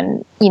nights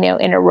when,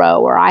 in a row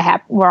where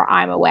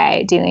I'm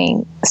away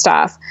doing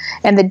stuff.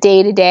 And the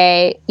day to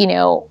day,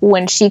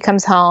 when she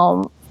comes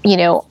home,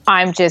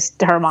 I'm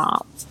just her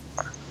mom.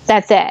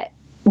 That's it.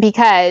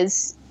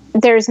 Because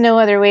there's no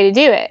other way to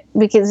do it,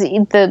 because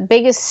the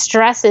biggest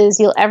stresses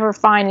you'll ever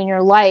find in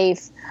your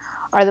life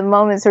are the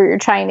moments where you're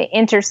trying to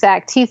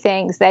intersect two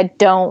things that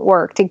don't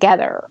work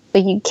together.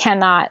 Like, you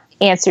cannot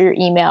answer your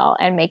email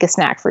and make a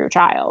snack for your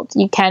child.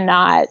 You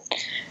cannot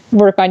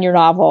work on your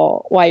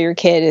novel while your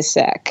kid is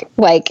sick.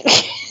 Like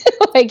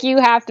you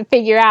have to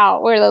figure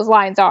out where those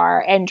lines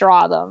are and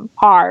draw them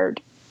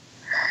hard.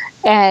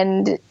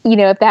 And,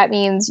 if that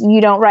means you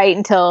don't write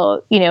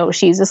until,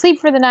 she's asleep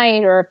for the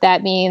night, or if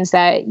that means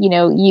that, you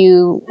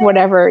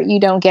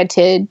don't get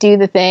to do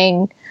the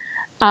thing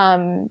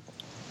that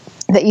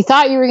you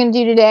thought you were going to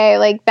do today.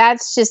 Like,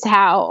 that's just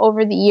how,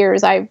 over the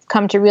years, I've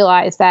come to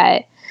realize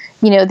that,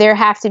 there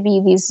have to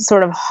be these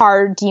sort of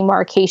hard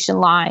demarcation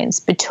lines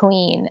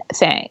between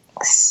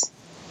things.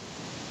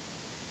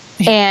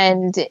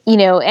 And,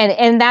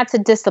 and that's a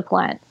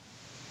discipline.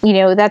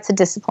 That's a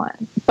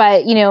discipline.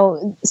 But,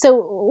 so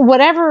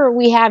whatever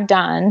we have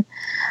done,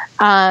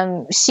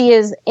 she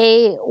is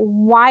a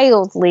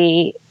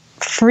wildly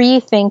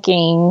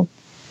free-thinking,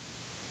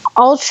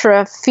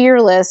 ultra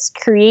fearless,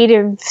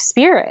 creative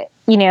spirit.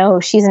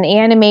 She's an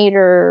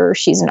animator,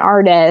 she's an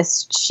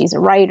artist, she's a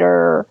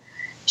writer,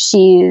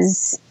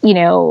 she's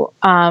a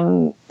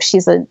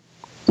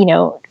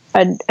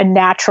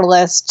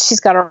naturalist. She's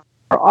got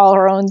all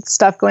her own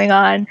stuff going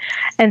on.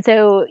 And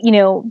so,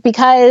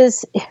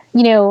 because,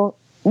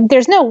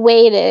 there's no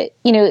way to,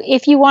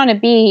 if you want to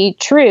be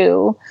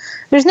true,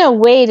 there's no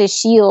way to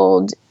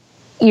shield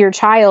your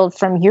child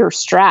from your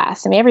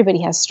stress. I mean,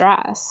 everybody has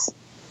stress.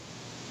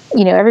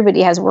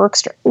 Everybody has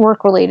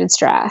work-related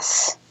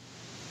stress,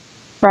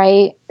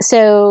 right?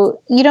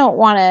 So you don't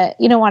want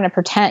to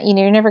pretend,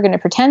 you're never going to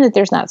pretend that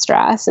there's not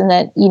stress, and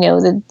that,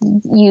 that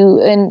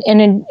you, and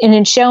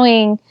in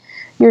showing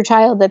your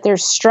child that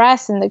there's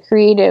stress in the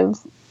creative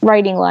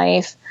writing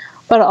life,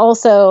 but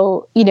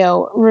also,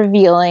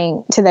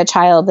 revealing to that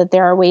child that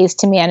there are ways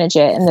to manage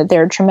it and that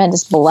there are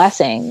tremendous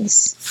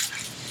blessings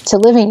to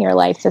living your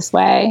life this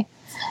way,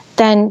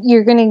 then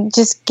you're going to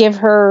just give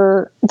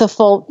her the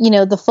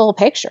full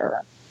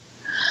picture.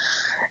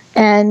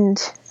 And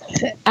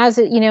as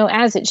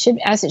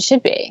it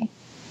should be,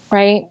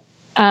 right?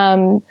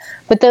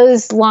 But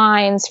those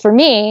lines, for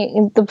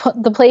me,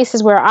 the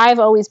places where I've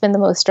always been the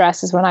most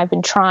stressed is when I've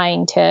been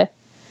trying to,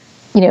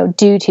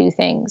 do two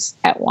things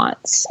at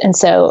once. And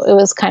so it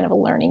was kind of a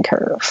learning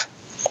curve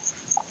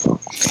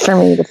for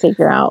me to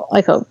figure out,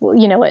 like,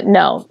 you know what?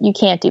 No, you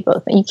can't do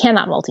both. You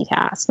cannot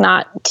multitask.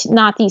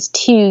 Not these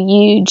two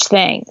huge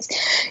things.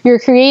 Your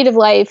creative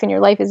life and your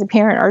life as a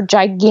parent are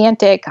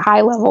gigantic,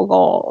 high-level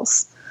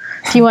goals.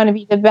 If you want to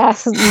be the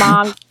best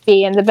mom you can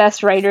be and the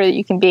best writer that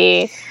you can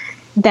be,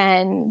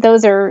 then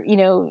those are,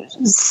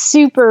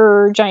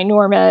 super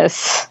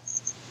ginormous,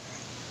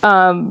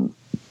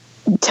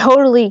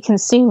 totally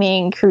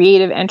consuming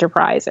creative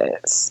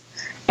enterprises,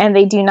 and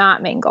they do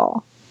not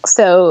mingle.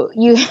 So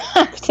you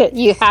have to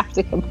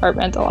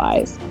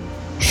compartmentalize.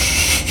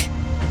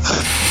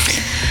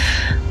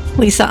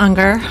 Lisa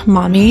Unger,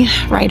 mommy,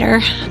 writer,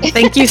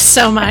 thank you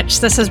so much.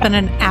 This has been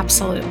an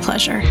absolute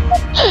pleasure.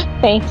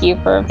 Thank you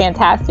for a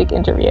fantastic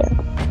interview.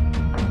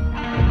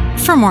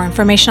 For more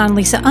information on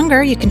Lisa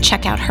Unger, you can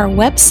check out her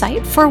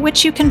website, for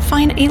which you can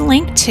find a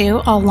link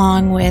to,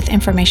 along with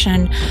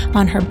information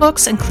on her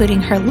books,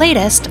 including her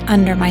latest,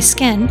 Under My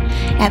Skin,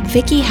 at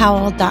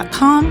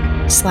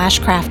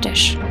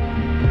VickiHowell.com/craftish.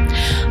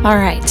 All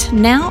right,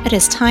 now it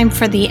is time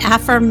for the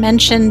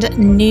aforementioned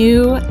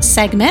new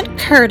segment,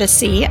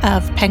 courtesy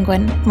of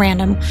Penguin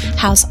Random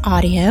House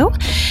Audio.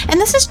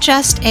 And this is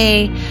just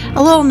a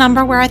little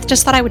number where I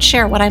just thought I would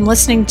share what I'm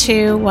listening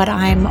to, what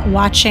I'm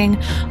watching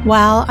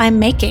while I'm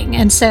making.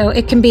 And so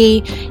it can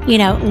be,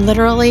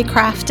 literally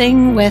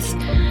crafting with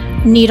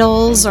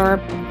needles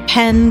or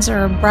pens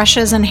or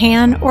brushes in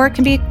hand, or it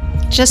can be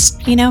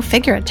just,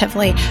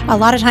 figuratively. A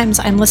lot of times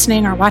I'm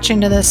listening or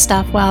watching to this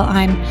stuff while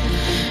I'm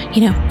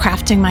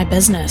crafting my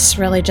business.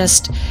 Really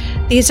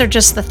these are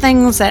just the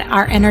things that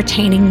are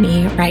entertaining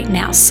me right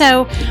now.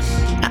 So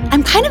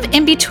I'm kind of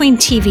in between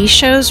TV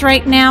shows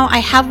right now. I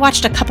have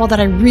watched a couple that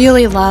I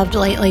really loved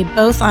lately,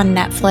 both on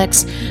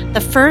Netflix.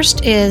 The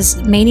first is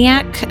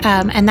Maniac,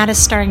 and that is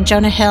starring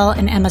Jonah Hill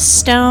and Emma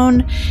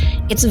Stone.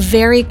 It's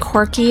very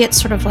quirky. It's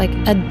sort of like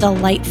a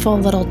delightful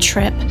little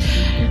trip.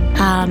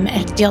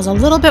 It deals a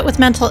little bit with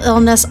mental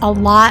illness, a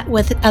lot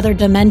with other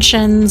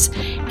dimensions,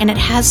 and it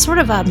has sort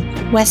of a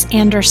Wes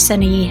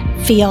Anderson-y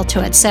feel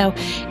to it. So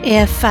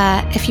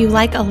if you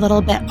like a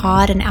little bit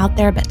odd and out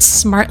there, but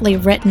smartly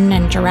written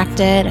and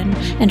directed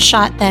and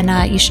shot, then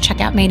you should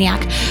check out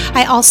Maniac.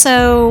 I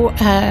also,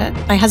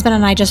 my husband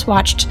and I just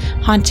watched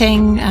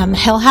Haunting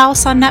Hill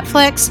House on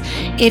Netflix.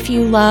 If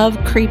you love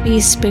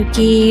creepy,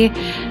 spooky,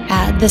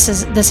 this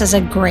is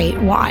a great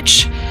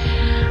watch.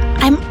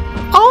 I'm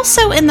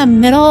also in the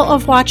middle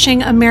of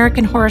watching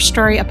American Horror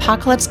Story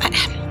Apocalypse.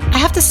 I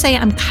have to say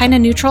I'm kind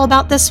of neutral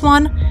about this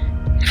one.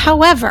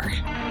 However,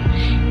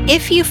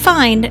 if you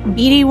find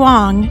BD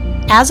Wong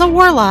as a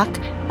warlock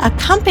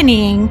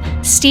accompanying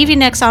Stevie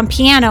Nicks on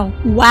piano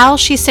while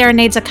she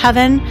serenades a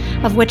coven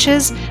of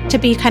witches to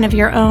be kind of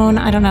your own,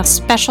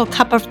 special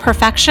cup of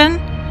perfection,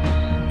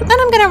 then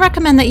I'm going to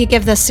recommend that you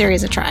give this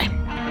series a try.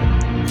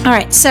 All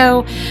right,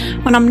 so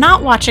when I'm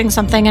not watching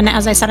something, and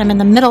as I said, I'm in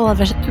the middle of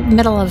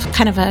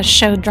kind of a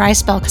show dry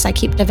spell because I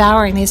keep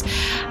devouring these,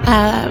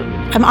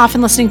 I'm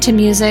often listening to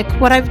music.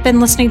 What I've been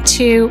listening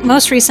to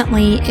most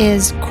recently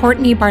is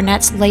Courtney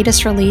Barnett's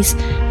latest release,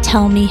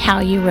 Tell Me How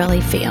You Really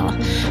Feel.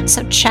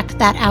 So check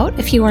that out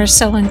if you are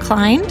so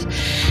inclined.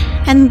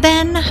 And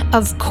then,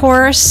 of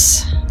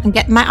course, I'm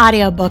getting my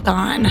audiobook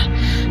on.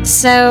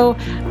 So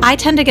I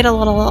tend to get a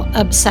little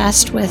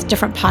obsessed with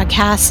different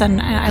podcasts, and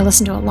I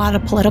listen to a lot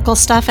of political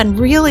stuff. And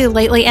really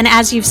lately, and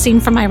as you've seen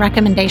from my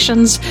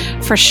recommendations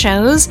for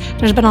shows,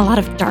 there's been a lot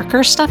of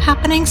darker stuff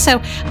happening. So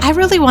I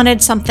really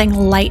wanted something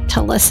light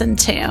to listen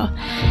to.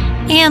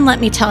 And let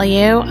me tell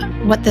you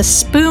what this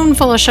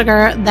spoonful of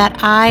sugar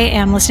that I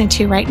am listening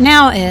to right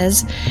now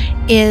is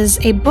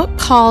a book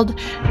called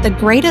The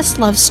Greatest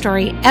Love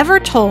Story Ever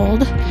Told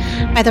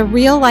by the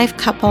real-life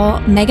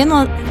couple Megan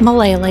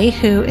Mullally,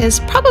 who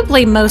is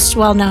probably most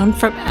well-known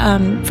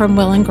from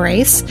Will and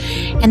Grace,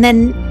 and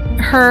then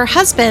her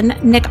husband,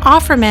 Nick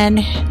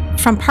Offerman,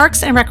 from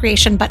Parks and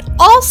Recreation, but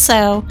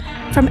also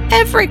from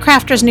every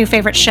crafter's new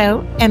favorite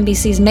show,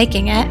 NBC's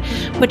Making It,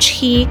 which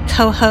he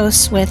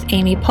co-hosts with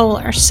Amy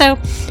Poehler. So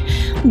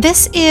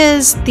this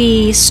is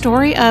the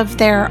story of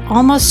their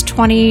almost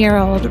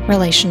 20-year-old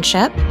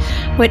relationship,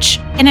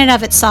 which in and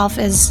of itself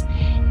is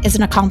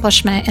an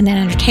accomplishment in the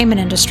entertainment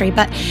industry,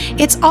 but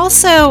it's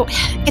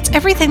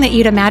everything that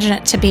you'd imagine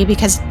it to be,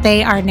 because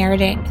they are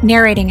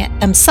narrating it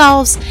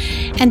themselves,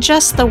 and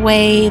just the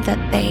way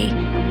that they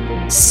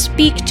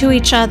speak to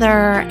each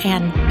other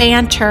and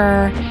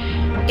banter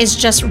is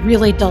just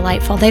really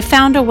delightful. They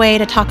found a way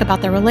to talk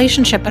about their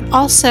relationship, but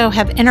also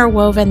have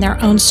interwoven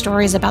their own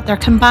stories about their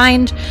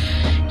combined,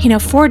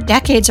 4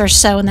 decades or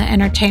so in the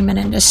entertainment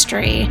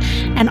industry.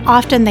 And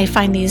often they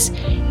find these,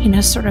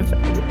 sort of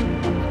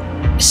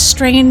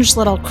strange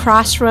little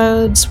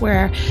crossroads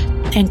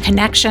and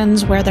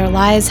connections where their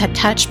lives had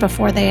touched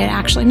before they had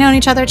actually known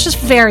each other. It's just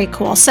very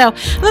cool. So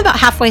I'm about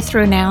halfway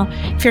through now.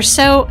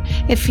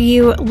 If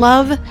you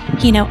love,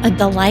 a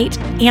delight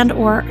and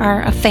or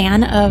are a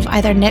fan of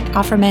either Nick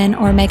Offerman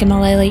or Megan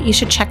Mullally, you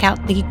should check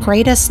out The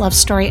Greatest Love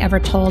Story Ever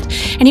Told.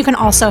 And you can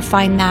also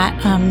find that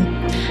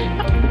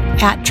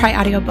at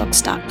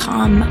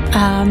tryaudiobooks.com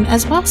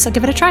as well. So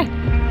give it a try.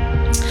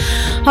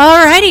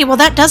 Alrighty, well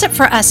that does it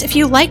for us. If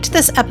you liked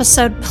this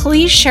episode,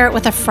 please share it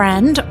with a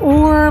friend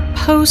or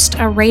post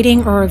a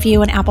rating or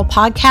review on Apple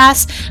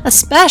Podcasts,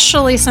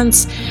 especially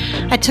since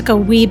I took a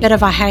wee bit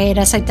of a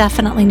hiatus. I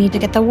definitely need to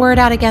get the word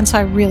out again, so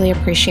I really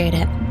appreciate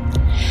it.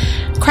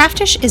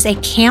 Craftish is a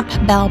Camp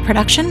Bell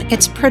production.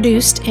 It's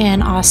produced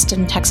in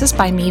Austin, Texas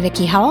by me,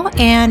 Vicki Howell,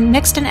 and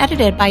mixed and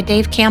edited by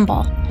Dave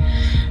Campbell.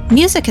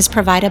 Music is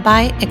provided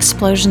by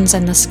Explosions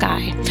in the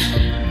Sky.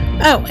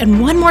 Oh,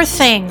 and one more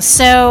thing.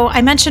 So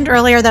I mentioned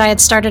earlier that I had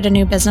started a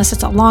new business.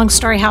 It's a long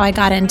story how I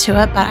got into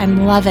it, but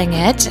I'm loving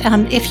it.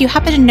 If you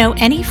happen to know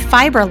any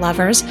fiber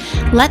lovers,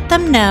 let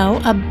them know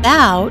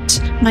about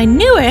my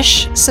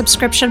newish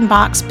subscription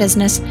box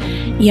business,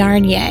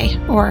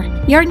 Yarnyay, or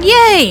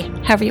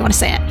Yarnyay, however you want to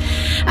say it.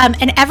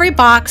 And every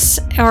box,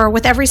 or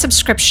with every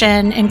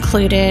subscription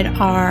included,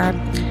 are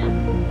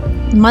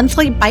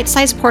monthly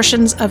bite-sized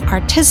portions of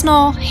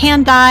artisanal,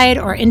 hand-dyed,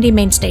 or indie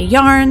mainstay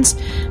yarns,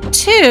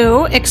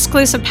 2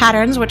 exclusive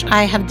patterns, which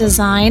I have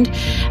designed.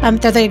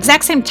 They're the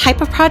exact same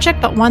type of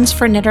project, but one's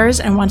for knitters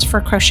and one's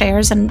for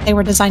crocheters, and they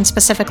were designed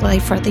specifically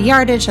for the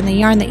yardage and the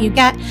yarn that you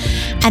get.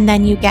 And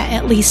then you get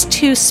at least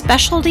 2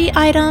 specialty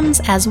items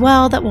as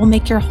well that will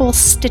make your whole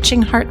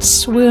stitching heart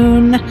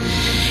swoon.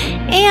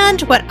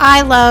 And what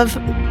I love,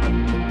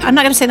 I'm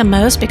not going to say the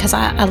most because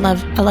I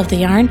love the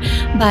yarn,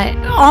 but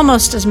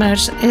almost as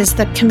much is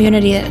the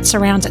community that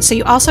surrounds it. So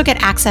you also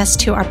get access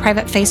to our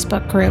private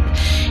Facebook group,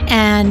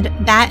 and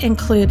that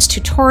includes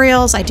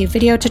tutorials. I do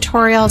video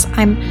tutorials.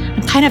 I'm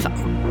kind of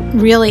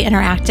really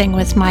interacting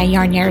with my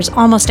yarnyers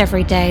almost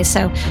every day,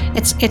 so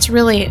it's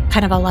really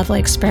kind of a lovely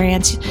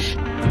experience.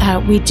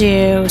 We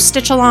do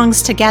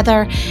stitch-alongs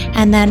together,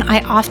 and then I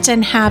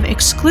often have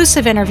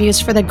exclusive interviews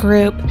for the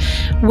group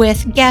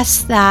with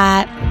guests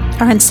that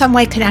are in some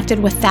way connected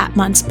with that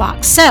month's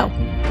box. So,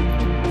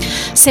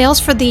 sales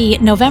for the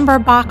November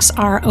box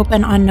are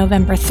open on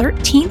November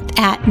 13th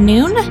at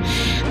noon.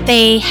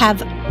 They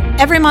have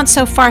every month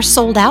so far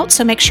sold out,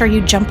 so make sure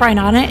you jump right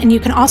on it. And you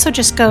can also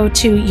just go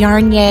to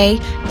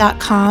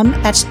yarnyay.com.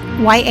 That's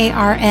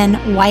YARNYAY.com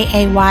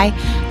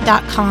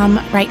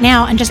right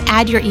now, and just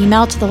add your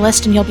email to the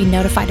list, and you'll be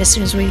notified as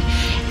soon as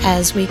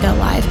we go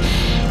live.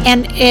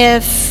 And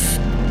if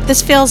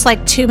this feels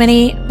like too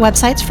many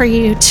websites for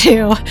you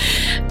to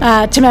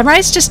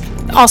memorize, just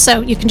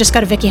also you can just go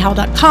to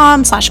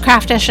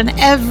vickyhowell.com/craftish, and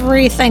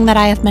everything that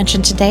I have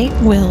mentioned today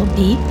will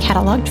be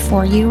cataloged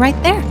for you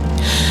right there.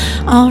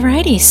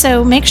 Alrighty,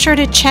 so make sure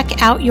to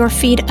check out your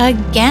feed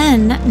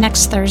again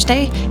next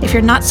Thursday. If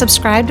you're not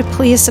subscribed,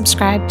 please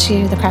subscribe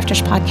to the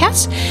Craftish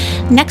Podcast.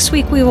 Next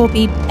week, we will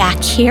be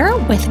back here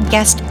with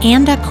guest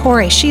Anda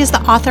Corey. She is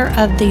the author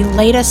of the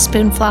latest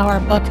Spoonflower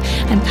book.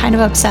 I'm kind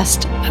of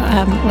obsessed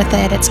with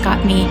it. It's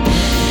got me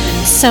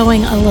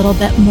sewing a little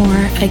bit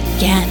more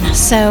again.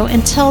 So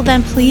until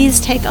then, please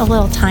take a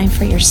little time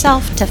for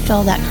yourself to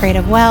fill that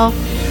creative well.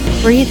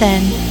 Breathe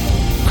in,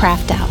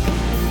 craft out.